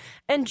for you,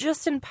 and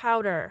just in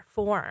powder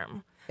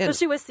form.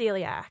 Especially with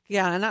celiac.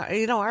 Yeah,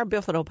 and our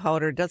bifido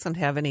powder doesn't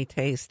have any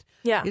taste.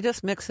 Yeah. You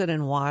just mix it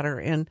in water,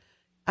 and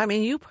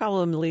you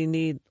probably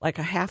need like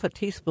a half a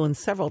teaspoon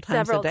several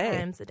times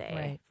a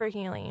day for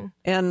healing.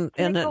 And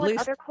at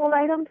least other cold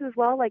items as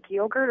well, like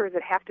yogurt, or does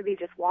it have to be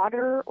just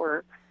water?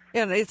 Or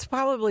and it's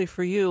probably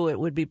for you. It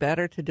would be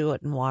better to do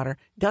it in water.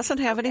 Doesn't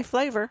have any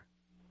flavor.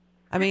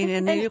 And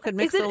you could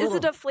mix it. Is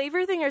it a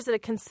flavor thing or is it a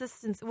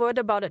consistency? What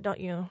about it don't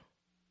you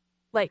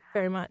like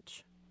very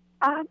much?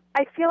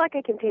 I feel like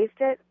I can taste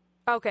it.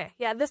 Okay,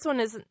 yeah, this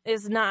one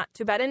is not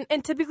too bad.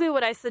 And typically,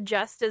 what I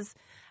suggest is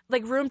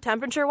like room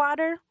temperature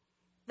water.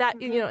 That,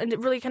 and it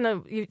really kind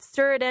of, you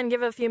stir it in,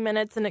 give it a few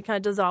minutes, and it kind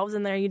of dissolves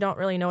in there. You don't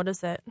really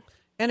notice it.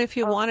 And if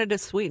you wanted to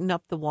sweeten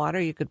up the water,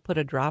 you could put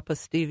a drop of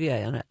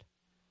stevia in it.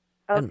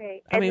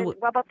 Okay. And then what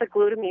about the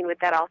glutamine? Would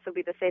that also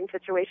be the same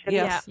situation?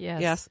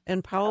 Yes.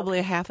 And probably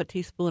a half a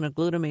teaspoon of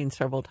glutamine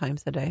several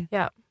times a day.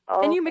 Yeah.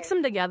 Okay. And you mix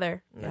them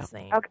together. Yeah.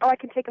 Okay. Oh, I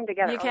can take them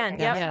together. You can,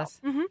 okay.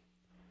 Yes. Mm-hmm.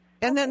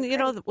 And then,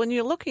 when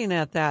you're looking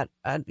at that,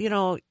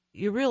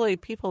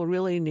 people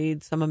really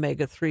need some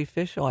omega-3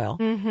 fish oil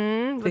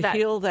to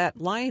heal that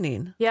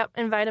lining. Yep,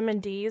 and vitamin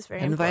D is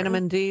very important. And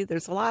vitamin D,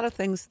 there's a lot of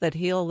things that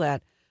heal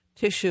that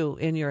tissue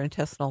in your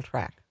intestinal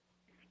tract.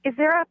 Is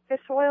there a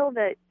fish oil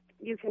that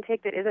you can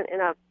take that isn't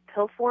in a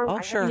pill form?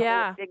 Oh, sure.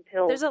 Yeah, big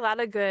pills. there's a lot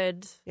of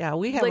good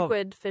we have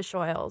liquid fish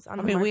oils on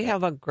the market. we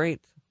have a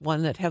great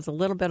one that has a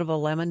little bit of a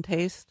lemon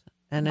taste.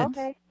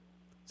 And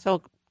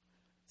so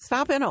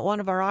stop in at one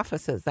of our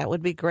offices. That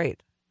would be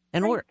great.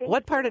 And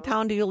what part of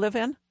town do you live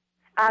in?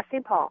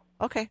 St. Paul.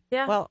 Okay.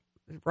 Yeah. Well,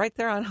 right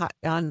there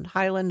on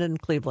Highland and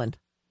Cleveland.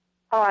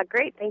 Oh,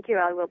 great. Thank you.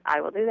 I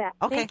will do that.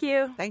 Okay. Thank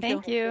you.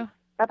 Thank you.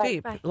 Bye-bye.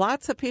 Gee,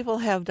 lots of people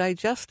have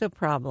digestive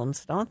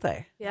problems, don't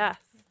they? Yes.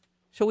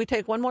 Shall we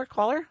take one more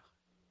caller?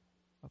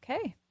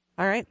 Okay.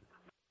 All right.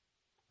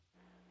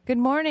 Good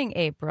morning,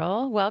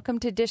 April. Welcome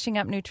to Dishing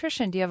Up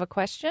Nutrition. Do you have a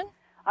question?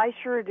 I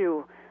sure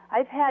do.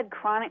 I've had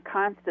chronic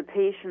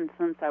constipation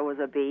since I was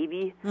a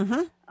baby,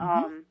 and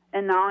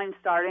now I'm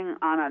starting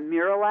on a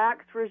Miralax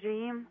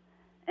regime,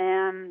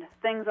 and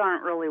things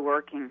aren't really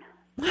working.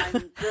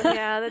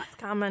 Yeah, that's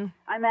common.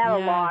 I'm at a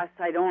loss.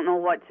 I don't know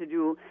what to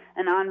do.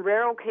 And on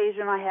rare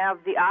occasion, I have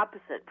the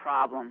opposite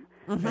problem.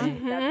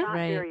 That's not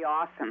very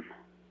often.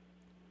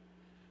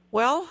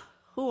 Well,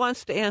 who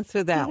wants to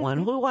answer that one?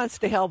 Who wants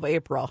to help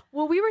April?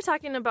 Well, we were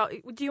talking about,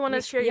 do you want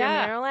to share your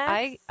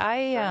Miralax?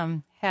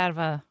 I have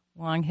a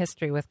long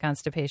history with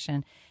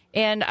constipation.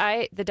 And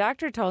the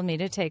doctor told me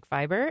to take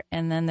fiber,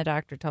 and then the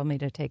doctor told me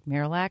to take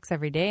Miralax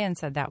every day and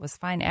said that was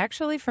fine.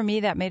 Actually, for me,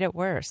 that made it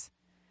worse.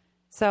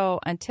 So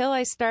until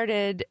I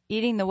started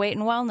eating the Weight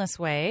and Wellness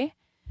way,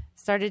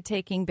 started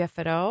taking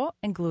Bifido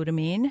and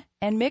glutamine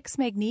and mixed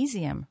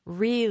magnesium,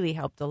 really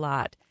helped a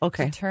lot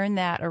to turn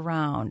that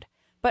around.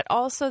 But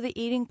also the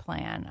eating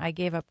plan. I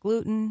gave up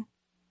gluten,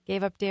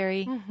 gave up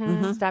dairy,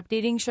 stopped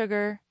eating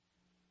sugar.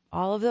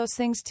 All of those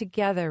things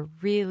together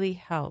really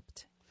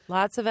helped.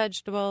 Lots of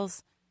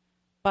vegetables.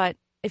 But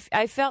if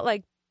I felt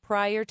like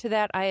prior to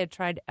that, I had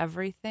tried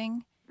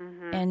everything,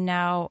 and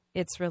now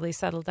it's really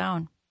settled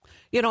down.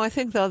 You know, I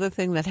think the other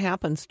thing that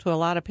happens to a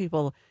lot of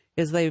people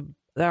is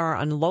they're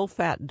on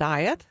low-fat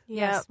diet.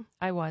 Yes,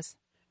 I was.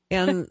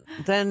 And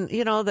then,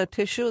 the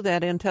tissue,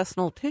 that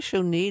intestinal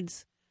tissue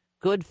needs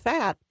good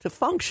fat to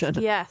function.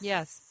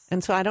 Yes.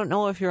 And so I don't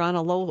know if you're on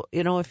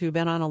if you've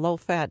been on a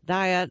low-fat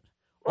diet.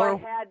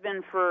 Well, I had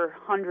been for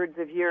hundreds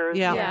of years.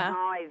 Yeah.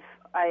 Now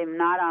I'm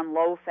not on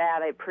low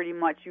fat. I pretty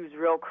much use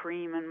real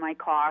cream in my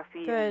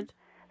coffee. Good.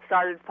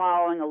 Started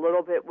following a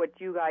little bit what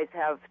you guys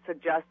have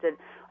suggested.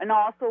 And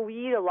also,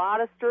 we eat a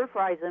lot of stir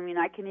fries. I mean,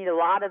 I can eat a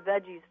lot of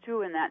veggies,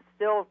 too, and that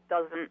still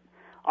doesn't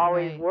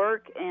always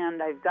work.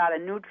 And I've got a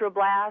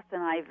NutriBlast,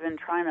 and I've been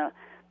trying to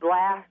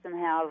blast and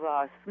have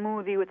a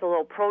smoothie with a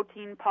little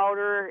protein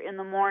powder in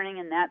the morning,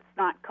 and that's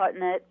not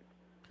cutting it.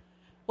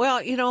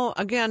 Well,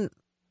 again,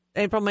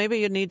 April, maybe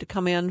you need to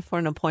come in for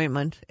an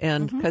appointment,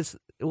 and because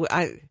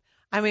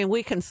I mean,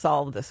 we can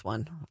solve this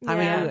one. Yeah. I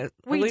mean,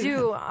 we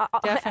do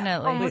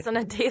definitely almost on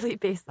a daily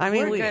basis. I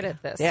mean, we're good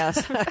at this.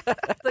 Yes,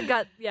 the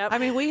gut. Yep. I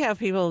mean, we have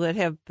people that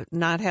have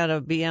not had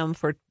a BM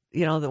for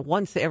the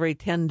once every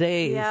 10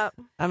 days. Yep.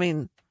 I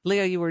mean,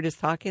 Leah, you were just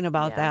talking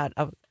about that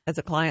as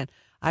a client.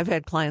 I've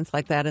had clients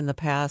like that in the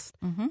past,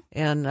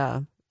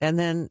 and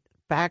then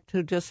back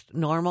to just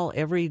normal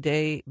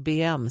everyday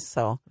BMs.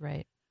 So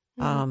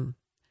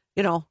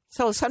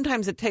so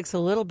sometimes it takes a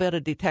little bit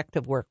of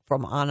detective work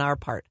on our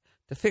part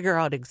to figure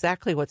out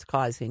exactly what's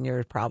causing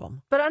your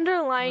problem. But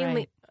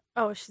underlyingly,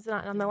 she's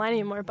not on the line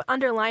anymore. But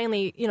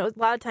underlyingly, a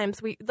lot of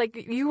times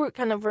you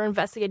were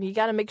investigating. You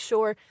got to make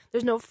sure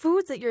there's no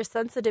foods that you're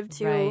sensitive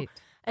to,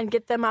 and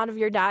get them out of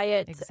your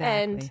diet. Exactly.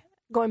 And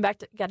going back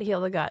to got to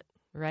heal the gut.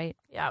 Right.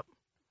 Yeah.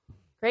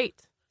 Great.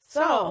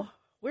 So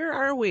where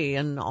are we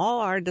in all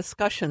our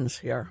discussions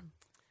here?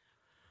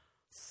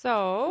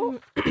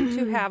 So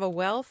to have a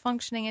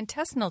well-functioning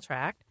intestinal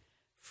tract,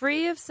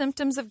 free of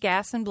symptoms of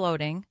gas and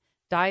bloating,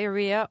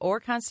 diarrhea, or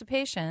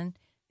constipation,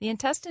 the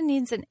intestine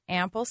needs an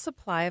ample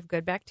supply of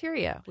good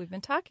bacteria. We've been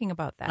talking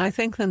about that. I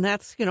think then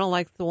that's,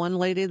 like the one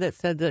lady that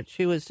said that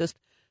she was just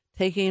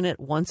taking it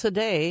once a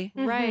day.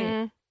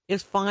 Right.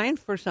 Is fine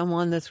for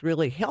someone that's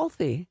really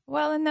healthy.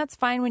 Well, and that's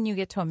fine when you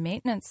get to a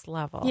maintenance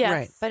level. Yes.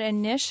 Right. But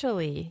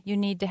initially, you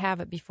need to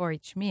have it before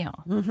each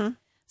meal. Mm-hmm.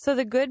 So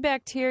the good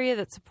bacteria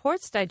that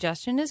supports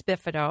digestion is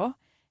Bifido,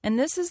 and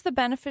this is the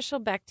beneficial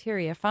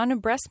bacteria found in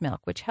breast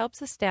milk, which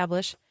helps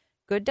establish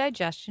good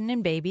digestion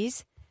in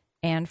babies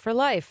and for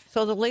life.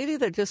 So the lady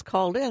that just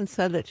called in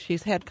said that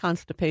she's had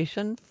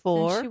constipation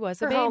Since she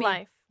was a her baby. whole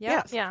life. Yep.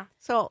 Yes. Yeah.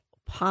 So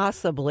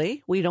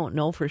possibly, we don't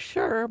know for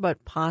sure,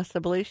 but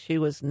possibly she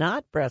was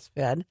not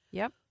breastfed.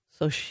 Yep.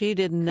 So she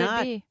did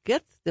not be.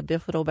 get the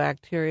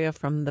bifidobacteria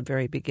from the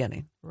very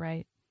beginning.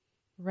 Right.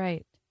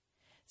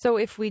 So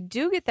if we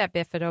do get that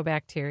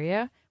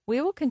bifidobacteria,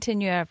 we will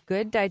continue to have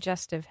good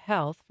digestive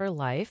health for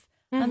life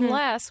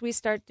unless we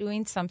start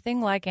doing something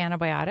like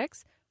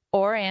antibiotics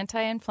or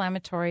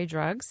anti-inflammatory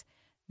drugs.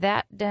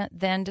 That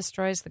then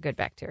destroys the good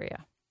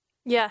bacteria.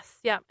 Yes.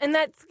 Yeah. And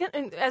that's,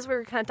 as we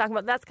were kind of talking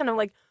about, that's kind of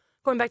like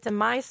going back to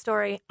my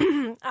story,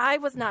 I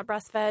was not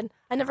breastfed.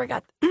 I never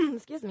got,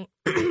 excuse me,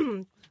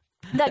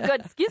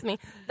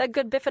 that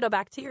good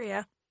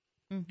bifidobacteria,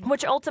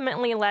 which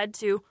ultimately led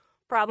to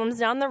problems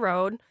down the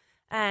road.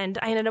 And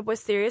I ended up with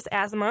serious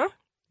asthma.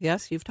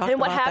 Yes, you've talked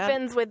about that. And what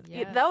happens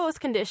with those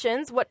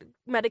conditions, what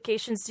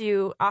medications do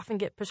you often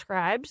get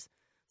prescribed?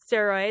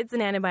 Steroids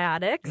and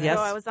antibiotics. Yes.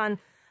 So I was on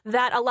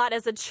that a lot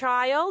as a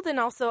child and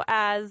also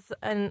as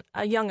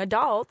a young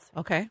adult.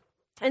 Okay.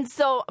 And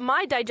so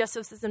my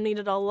digestive system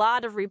needed a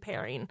lot of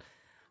repairing.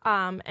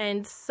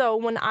 And so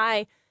when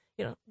I,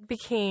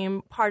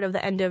 became part of the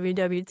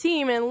NWW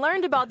team and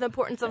learned about the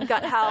importance of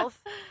gut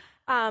health,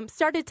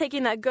 started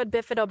taking that good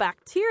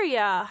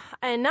bifidobacteria.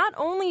 And not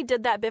only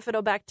did that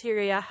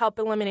bifidobacteria help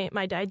eliminate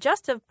my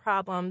digestive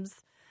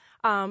problems,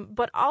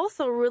 but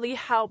also really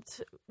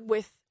helped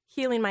with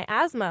healing my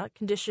asthma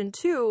condition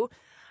too.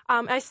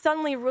 I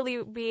suddenly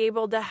really be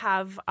able to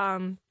have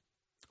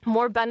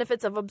more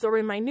benefits of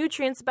absorbing my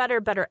nutrients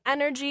better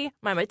energy.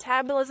 My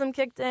metabolism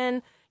kicked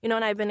in, and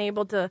I've been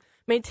able to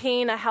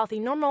maintain a healthy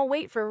normal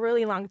weight for a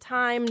really long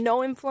time,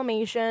 no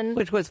inflammation.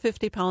 Which was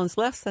 50 pounds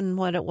less than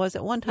what it was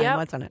at one time,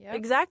 wasn't it? Yep.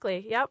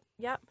 Exactly. Yep.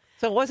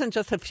 So it wasn't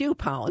just a few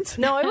pounds.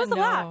 No, it was a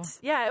lot.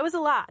 Yeah, it was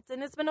a lot.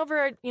 And it's been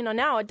over,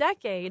 now a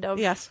decade of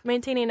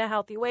maintaining a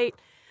healthy weight.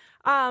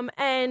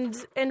 And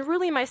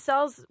really my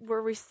cells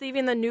were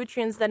receiving the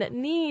nutrients that it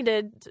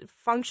needed to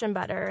function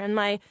better. And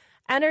my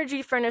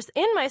energy furnace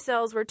in my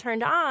cells were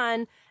turned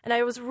on, and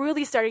I was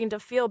really starting to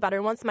feel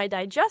better once my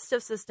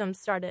digestive system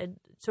started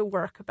to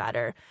work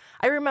better.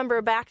 I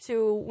remember back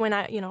to when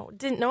I,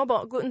 didn't know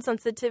about gluten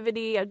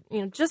sensitivity,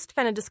 just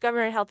kind of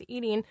discovering healthy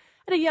eating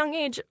at a young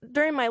age.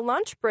 During my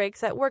lunch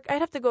breaks at work,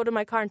 I'd have to go to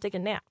my car and take a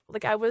nap.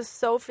 Like I was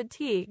so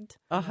fatigued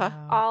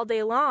all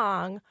day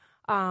long.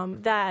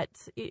 That,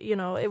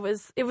 it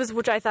was,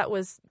 which I thought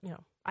was,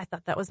 I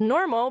thought that was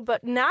normal.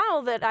 But now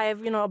that I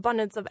have,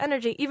 abundance of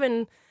energy,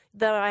 even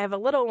though I have a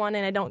little one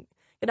and I don't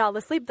get all the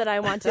sleep that I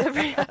want to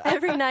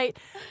every night,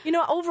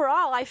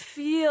 overall, I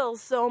feel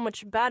so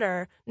much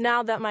better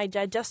now that my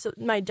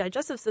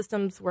digestive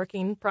system's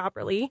working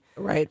properly.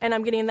 Right. And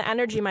I'm getting the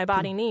energy my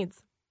body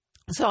needs.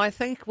 So I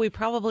think we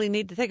probably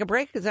need to take a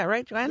break. Is that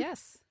right, Joanne?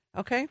 Yes.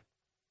 Okay.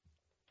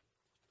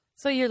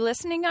 So you're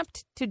listening up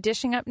to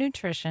Dishing Up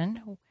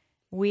Nutrition.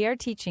 We are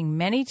teaching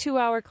many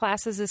 2-hour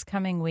classes this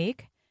coming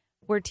week.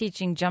 We're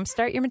teaching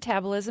Jumpstart Your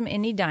Metabolism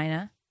in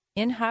Edina,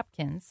 in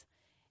Hopkins,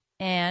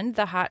 and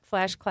the Hot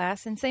Flash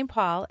class in St.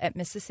 Paul at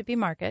Mississippi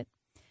Market,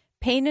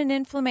 Pain and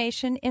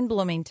Inflammation in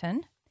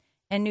Bloomington,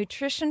 and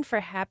Nutrition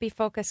for Happy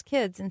Focused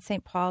Kids in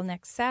St. Paul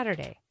next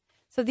Saturday.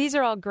 So these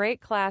are all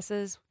great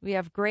classes. We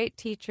have great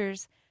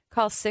teachers.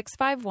 Call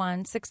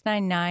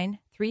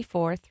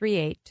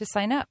 651-699-3438 to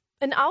sign up.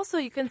 And also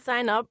you can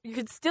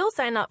still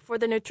sign up for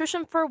the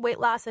Nutrition for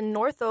Weight Loss in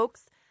North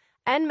Oaks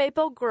and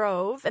Maple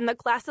Grove. And the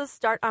classes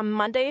start on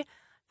Monday,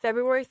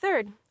 February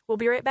 3rd. We'll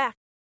be right back.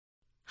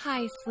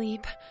 Hi,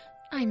 Sleep.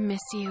 I miss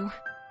you.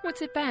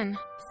 What's it been?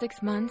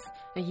 6 months?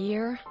 A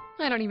year?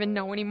 I don't even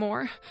know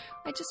anymore.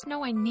 I just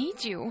know I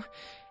need you.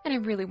 And I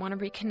really want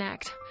to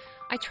reconnect.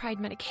 I tried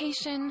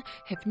medication,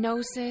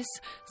 hypnosis,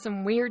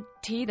 some weird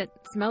tea that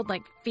smelled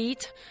like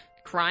feet,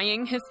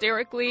 crying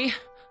hysterically.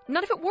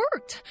 None of it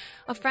worked.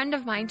 A friend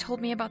of mine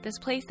told me about this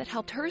place that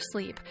helped her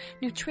sleep,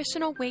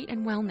 Nutritional Weight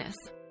and Wellness.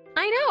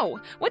 I know!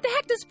 What the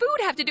heck does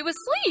food have to do with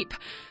sleep?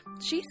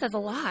 She says a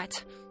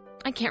lot.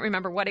 I can't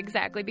remember what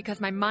exactly because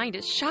my mind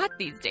is shot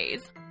these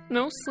days.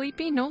 No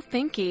sleepy, no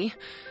thinky.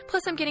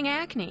 Plus I'm getting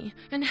acne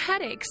and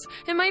headaches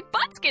and my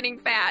butt's getting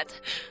fat.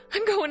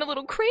 I'm going a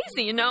little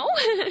crazy,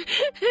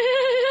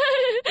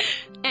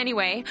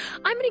 Anyway,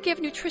 I'm going to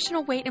give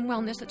Nutritional Weight and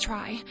Wellness a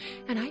try.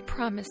 And I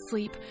promise,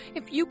 Sleep,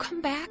 if you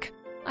come back,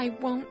 I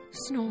won't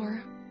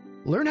snore.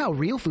 Learn how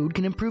real food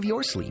can improve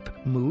your sleep,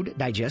 mood,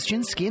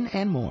 digestion, skin,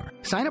 and more.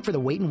 Sign up for the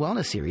Weight and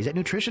Wellness series at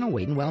Nutritional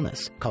Weight and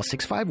Wellness. Call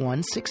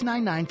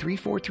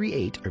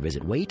 651-699-3438 or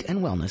visit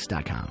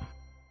weightandwellness.com.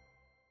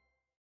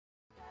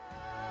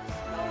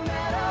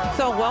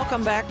 So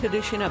welcome back to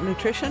Dishing Up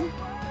Nutrition.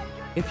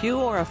 If you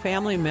or a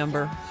family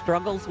member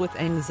struggles with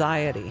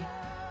anxiety,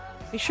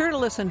 be sure to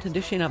listen to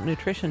Dishing Up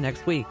Nutrition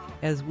next week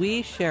as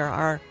we share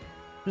our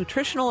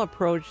nutritional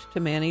approach to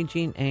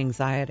managing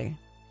anxiety.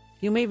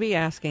 You may be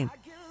asking,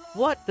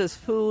 what does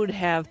food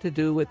have to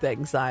do with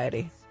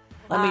anxiety?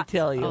 Let me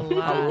tell you,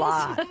 a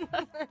lot.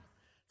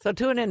 So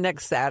tune in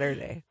next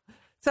Saturday.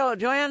 So,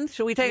 Joanne,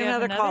 should we take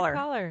another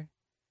caller?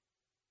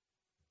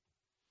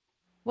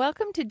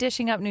 Welcome to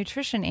Dishing Up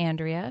Nutrition,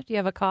 Andrea. Do you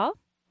have a call?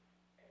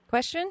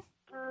 Question?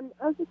 I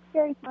was just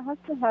curious. My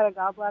husband had a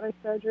gallbladder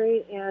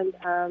surgery, and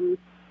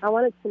I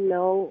wanted to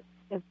know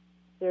if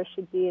there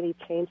should be any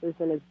changes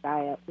in his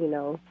diet,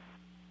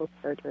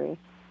 post-surgery.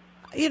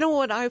 You know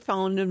what I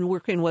found in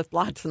working with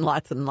lots and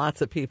lots and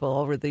lots of people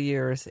over the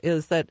years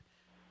is that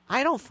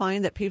I don't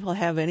find that people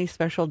have any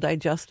special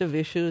digestive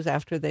issues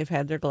after they've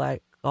had their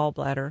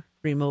gallbladder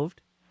removed.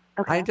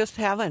 Okay. I just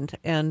haven't.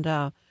 And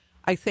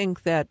I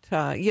think that,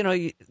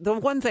 the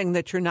one thing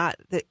that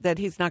that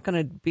he's not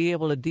going to be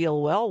able to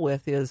deal well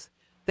with is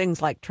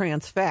things like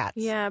trans fats.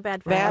 Yeah,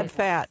 bad fats. Bad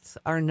fats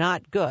are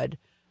not good.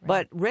 Right.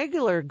 But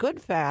regular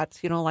good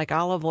fats, like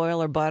olive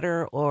oil or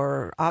butter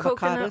or avocados.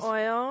 Coconut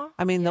oil.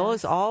 I mean,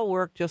 those all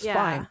work just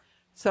fine.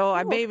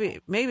 So maybe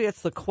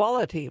it's the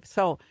quality.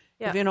 So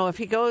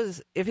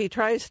if he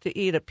tries to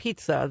eat a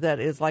pizza that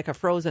is like a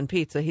frozen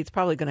pizza, he's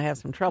probably going to have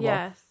some trouble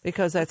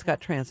because that's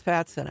got trans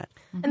fats in it.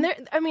 And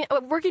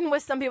working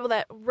with some people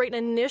that right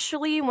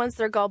initially, once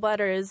their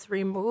gallbladder is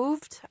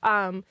removed,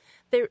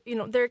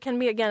 there can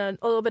be again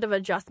a little bit of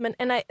adjustment.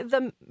 And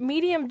the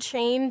medium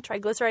chain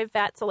triglyceride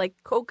fat, so like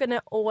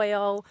coconut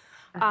oil,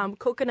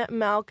 coconut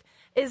milk,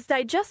 is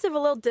digestive a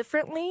little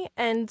differently.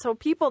 And so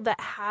people that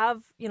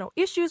have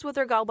issues with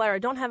their gallbladder or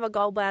don't have a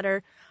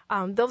gallbladder,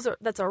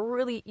 that's a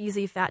really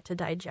easy fat to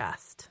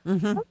digest.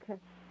 Mm-hmm. Okay.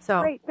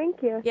 So great,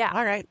 thank you. Yeah.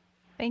 All right.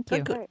 Thank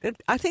you.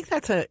 I think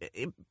that's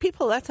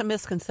a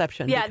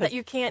misconception. Yeah, that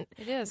you can't.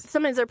 It is.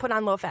 Sometimes they're put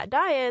on low-fat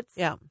diets.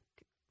 Yeah.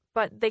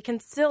 But they can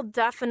still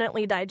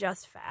definitely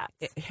digest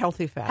fats.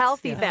 Healthy fats.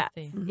 Healthy fats.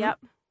 Mm-hmm. Yep.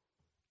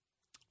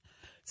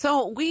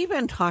 So we've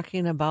been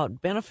talking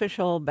about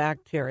beneficial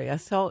bacteria.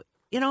 So,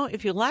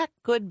 if you lack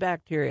good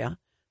bacteria,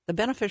 the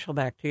beneficial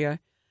bacteria,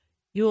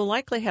 you will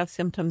likely have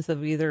symptoms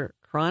of either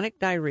chronic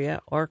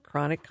diarrhea or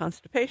chronic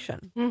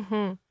constipation.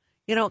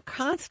 Mm-hmm.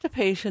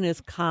 Constipation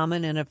is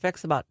common and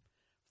affects about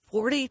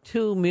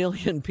 42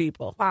 million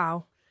people.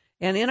 Wow.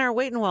 And in our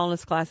weight and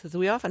wellness classes,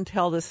 we often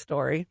tell this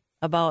story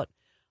about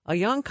a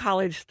young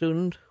college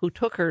student who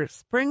took her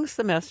spring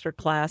semester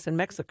class in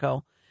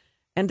Mexico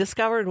and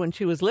discovered when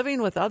she was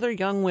living with other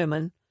young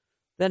women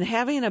that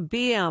having a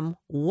BM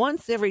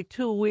once every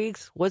 2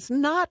 weeks was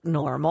not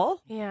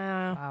normal.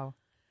 Yeah. Wow.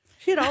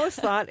 She'd always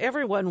thought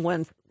everyone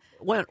went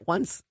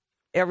once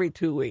every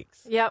 2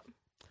 weeks. Yep.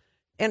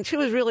 And she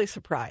was really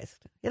surprised.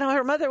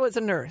 Her mother was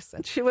a nurse,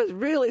 and she was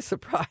really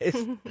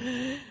surprised.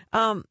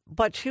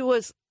 But she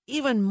was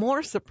even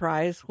more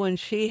surprised when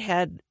she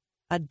had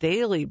a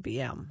daily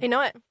BM. You know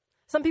what?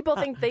 Some people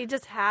think they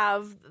just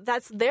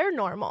that's their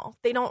normal.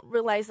 They don't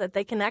realize that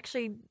they can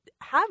actually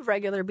have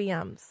regular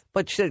BMs.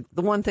 But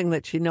the one thing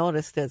that she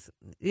noticed is,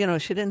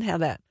 she didn't have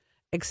that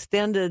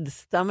extended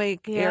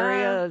stomach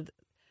area,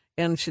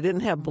 and she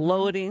didn't have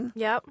bloating.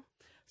 Yep.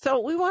 So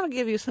we want to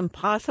give you some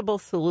possible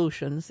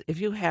solutions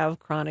if you have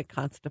chronic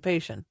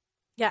constipation.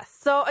 Yes.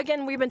 So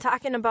again, we've been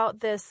talking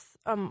about this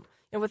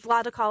with a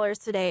lot of callers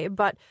today.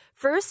 But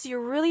first, you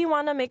really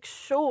want to make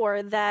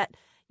sure that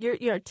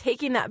you're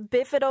taking that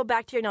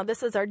bifidobacteria. Now,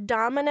 this is our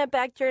dominant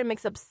bacteria. It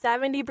makes up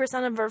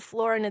 70% of our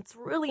flora, and it's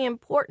really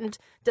important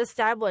to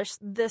establish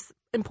this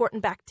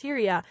important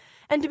bacteria.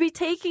 And to be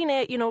taking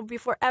it,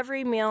 before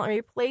every meal and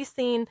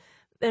replacing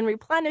and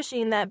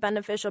replenishing that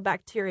beneficial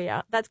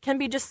bacteria that can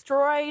be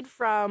destroyed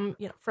from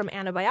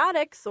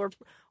antibiotics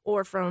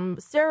or from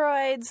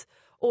steroids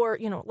or,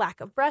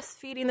 lack of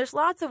breastfeeding. There's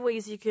lots of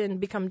ways you can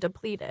become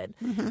depleted.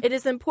 Mm-hmm. It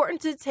is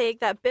important to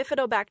take that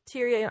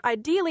bifidobacteria,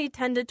 ideally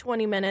 10 to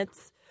 20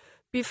 minutes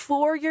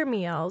before your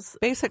meals.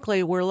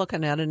 Basically, we're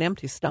looking at an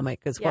empty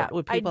stomach is what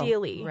people...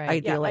 Ideally.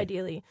 Right. Yeah,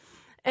 ideally.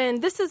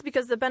 And this is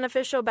because the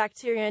beneficial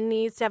bacteria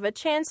needs to have a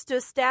chance to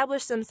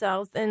establish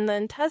themselves in the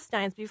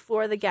intestines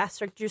before the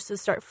gastric juices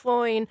start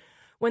flowing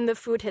when the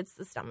food hits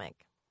the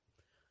stomach.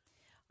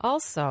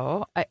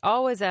 Also, I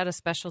always add a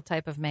special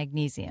type of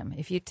magnesium.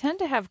 If you tend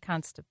to have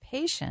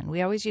constipation,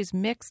 we always use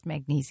mixed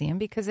magnesium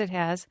because it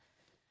has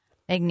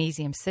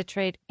magnesium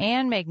citrate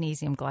and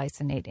magnesium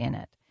glycinate in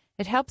it.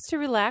 It helps to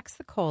relax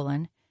the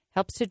colon,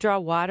 helps to draw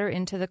water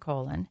into the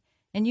colon,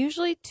 and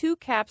usually 2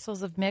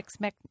 capsules of mixed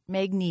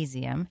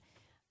magnesium,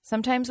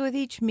 sometimes with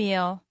each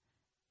meal,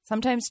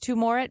 sometimes 2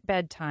 more at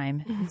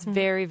bedtime. Mm-hmm. It's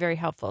very, very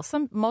helpful.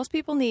 Most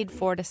people need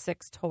 4 to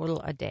 6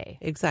 total a day.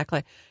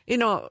 Exactly.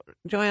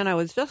 Joanne, I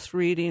was just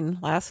reading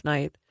last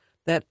night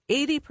that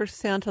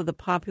 80% of the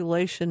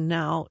population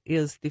now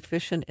is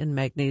deficient in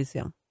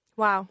magnesium.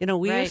 Wow.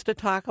 We used to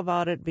talk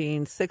about it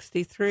being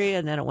 63,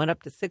 and then it went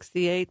up to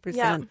 68%.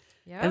 Yeah.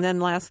 Yep. And then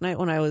last night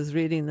when I was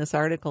reading this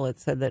article, it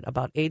said that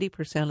about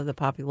 80% of the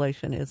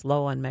population is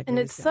low on magnesium.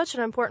 And it's such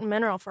an important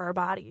mineral for our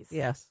bodies.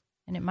 Yes.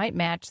 And it might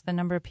match the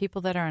number of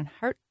people that are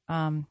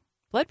on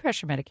blood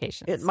pressure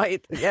medications. It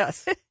might,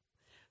 yes.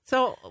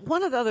 So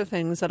one of the other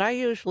things that I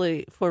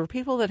usually, for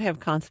people that have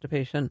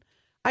constipation,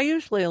 I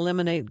usually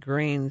eliminate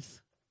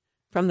grains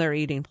from their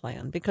eating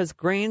plan because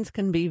grains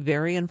can be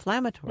very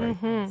inflammatory.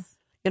 Mm-hmm.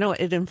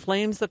 It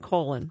inflames the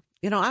colon.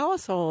 I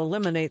also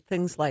eliminate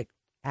things like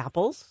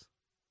apples,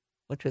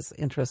 which is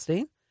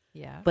interesting.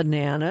 Yeah.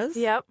 Bananas.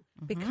 Yep.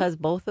 Because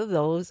both of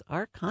those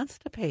are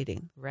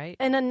constipating. Right.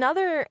 And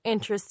another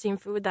interesting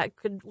food that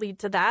could lead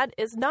to that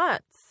is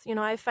nuts.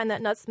 I find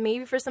that nuts,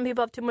 maybe for some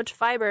people, have too much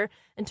fiber,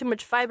 and too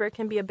much fiber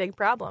can be a big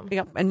problem.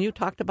 Yep. And you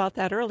talked about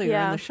that earlier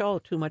in the show,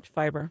 too much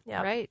fiber.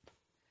 Yeah. Right.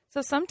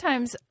 So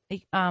sometimes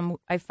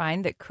I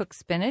find that cooked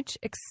spinach,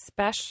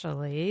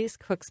 especially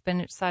cooked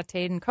spinach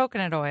sauteed in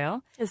coconut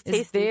oil, is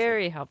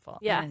very helpful.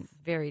 Yes. And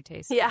very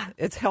tasty. Yeah.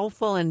 It's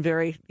helpful and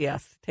very,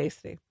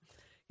 tasty.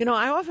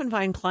 I often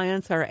find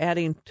clients are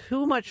adding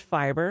too much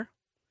fiber,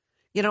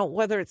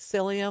 whether it's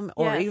psyllium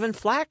or even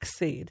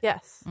flaxseed.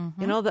 Yes.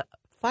 Mm-hmm. The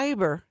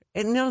fiber,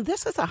 and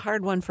this is a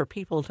hard one for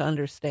people to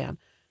understand,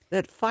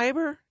 that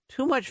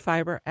too much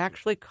fiber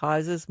actually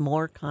causes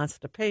more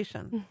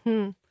constipation.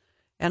 Mm-hmm.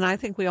 And I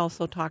think we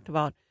also talked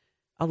about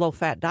a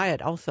low-fat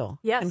diet also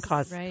can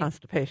cause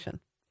constipation.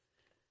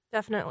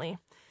 Definitely.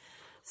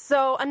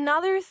 So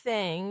another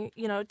thing,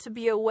 to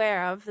be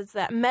aware of is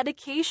that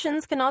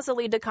medications can also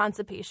lead to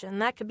constipation.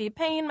 That could be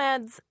pain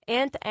meds,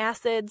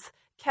 antacids,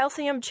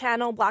 calcium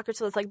channel blockers,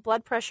 so it's like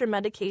blood pressure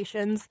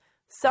medications,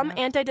 some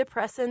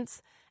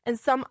antidepressants, and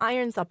some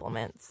iron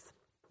supplements.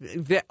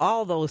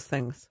 All those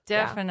things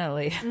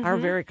definitely are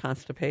very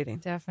constipating.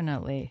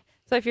 Definitely.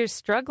 So if you're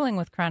struggling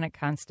with chronic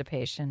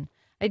constipation,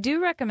 I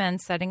do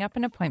recommend setting up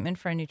an appointment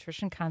for a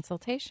nutrition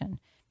consultation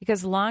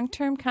because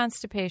long-term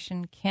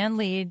constipation can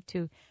lead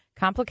to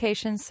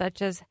complications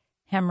such as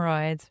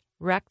hemorrhoids,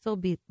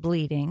 rectal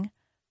bleeding,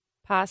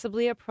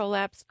 possibly a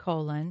prolapsed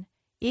colon,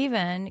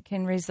 even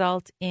can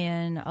result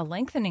in a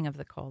lengthening of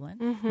the colon.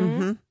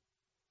 Mm-hmm.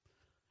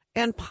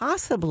 And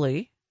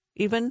possibly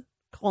even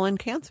colon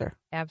cancer.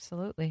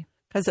 Absolutely.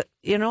 Because,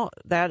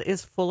 that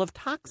is full of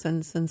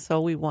toxins, and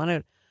so we want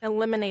to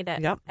eliminate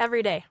it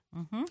every day.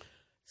 Mm-hmm.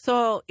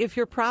 So if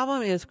your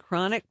problem is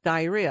chronic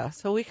diarrhea,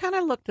 so we kind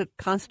of looked at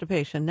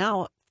constipation.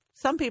 Now,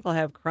 some people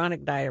have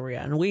chronic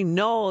diarrhea, and we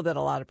know that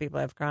a lot of people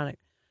have chronic.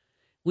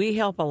 We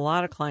help a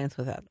lot of clients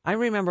with that. I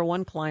remember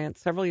one client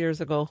several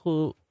years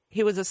ago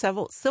he was a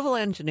civil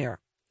engineer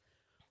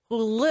who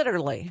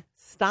literally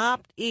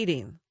stopped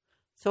eating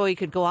so he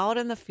could go out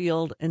in the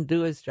field and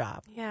do his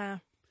job. Yeah.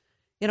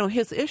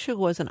 His issue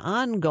was an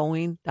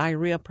ongoing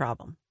diarrhea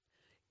problem.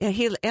 And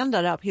he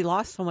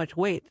lost so much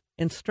weight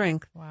and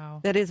strength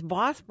that his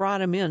boss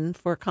brought him in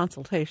for a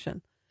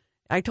consultation.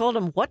 I told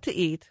him what to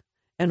eat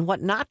and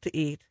what not to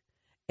eat,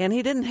 and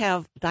he didn't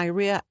have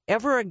diarrhea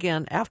ever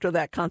again after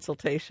that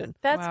consultation.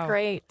 That's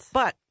great.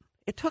 But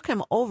it took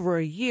him over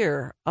a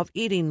year of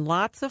eating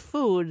lots of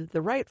food,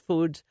 the right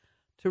foods,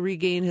 to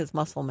regain his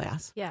muscle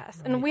mass. Yes,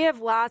 right. And we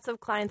have lots of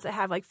clients that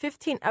have like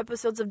 15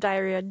 episodes of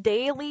diarrhea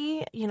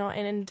daily,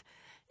 and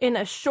in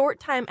a short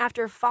time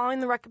after following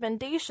the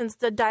recommendations,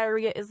 the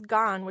diarrhea is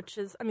gone, which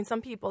is,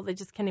 some people, they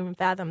just can't even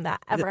fathom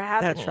that ever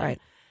happening. That's right.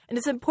 And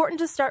it's important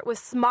to start with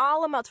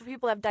small amounts, for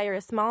people who have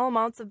diarrhea, small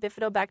amounts of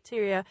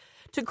bifidobacteria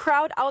to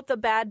crowd out the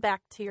bad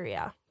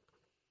bacteria.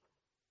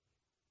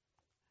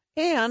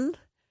 And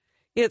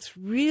it's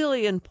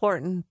really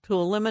important to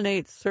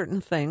eliminate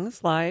certain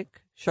things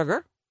like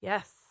sugar.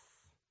 Yes.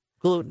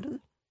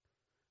 Gluten,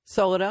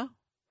 soda,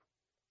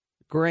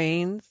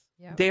 grains,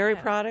 dairy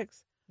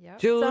products,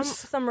 juice.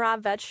 Some raw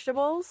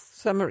vegetables.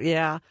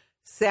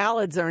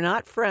 Salads are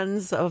not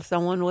friends of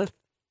someone with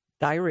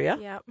diarrhea.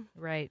 Yep.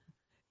 Right.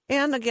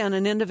 And again,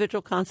 an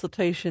individual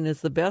consultation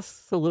is the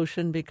best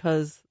solution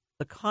because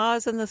the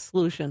cause and the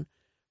solution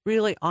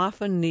really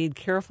often need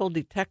careful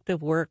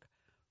detective work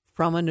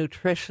from a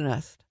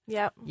nutritionist.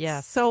 Yep.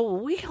 Yes. So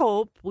we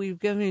hope we've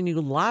given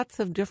you lots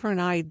of different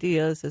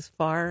ideas as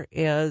far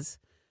as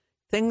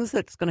things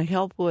that's going to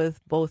help with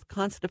both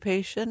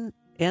constipation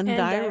and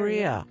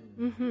diarrhea.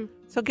 Mm-hmm.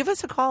 So give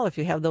us a call if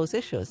you have those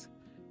issues.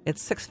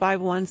 It's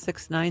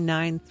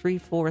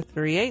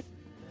 651-699-3438.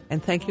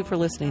 And thank you for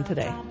listening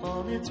today.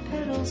 All its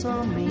petals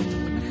on me.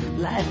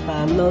 Life,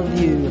 I love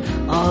you.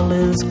 All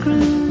is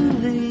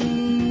groovy.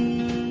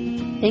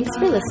 Thanks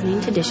for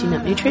listening to Dishing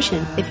Up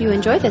Nutrition. If you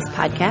enjoy this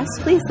podcast,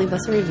 please leave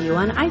us a review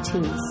on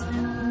iTunes.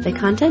 The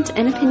content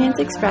and opinions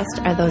expressed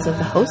are those of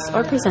the hosts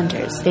or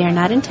presenters. They are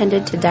not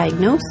intended to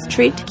diagnose,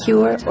 treat,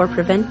 cure, or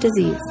prevent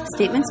disease.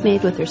 Statements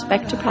made with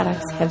respect to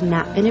products have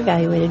not been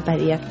evaluated by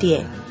the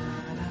FDA.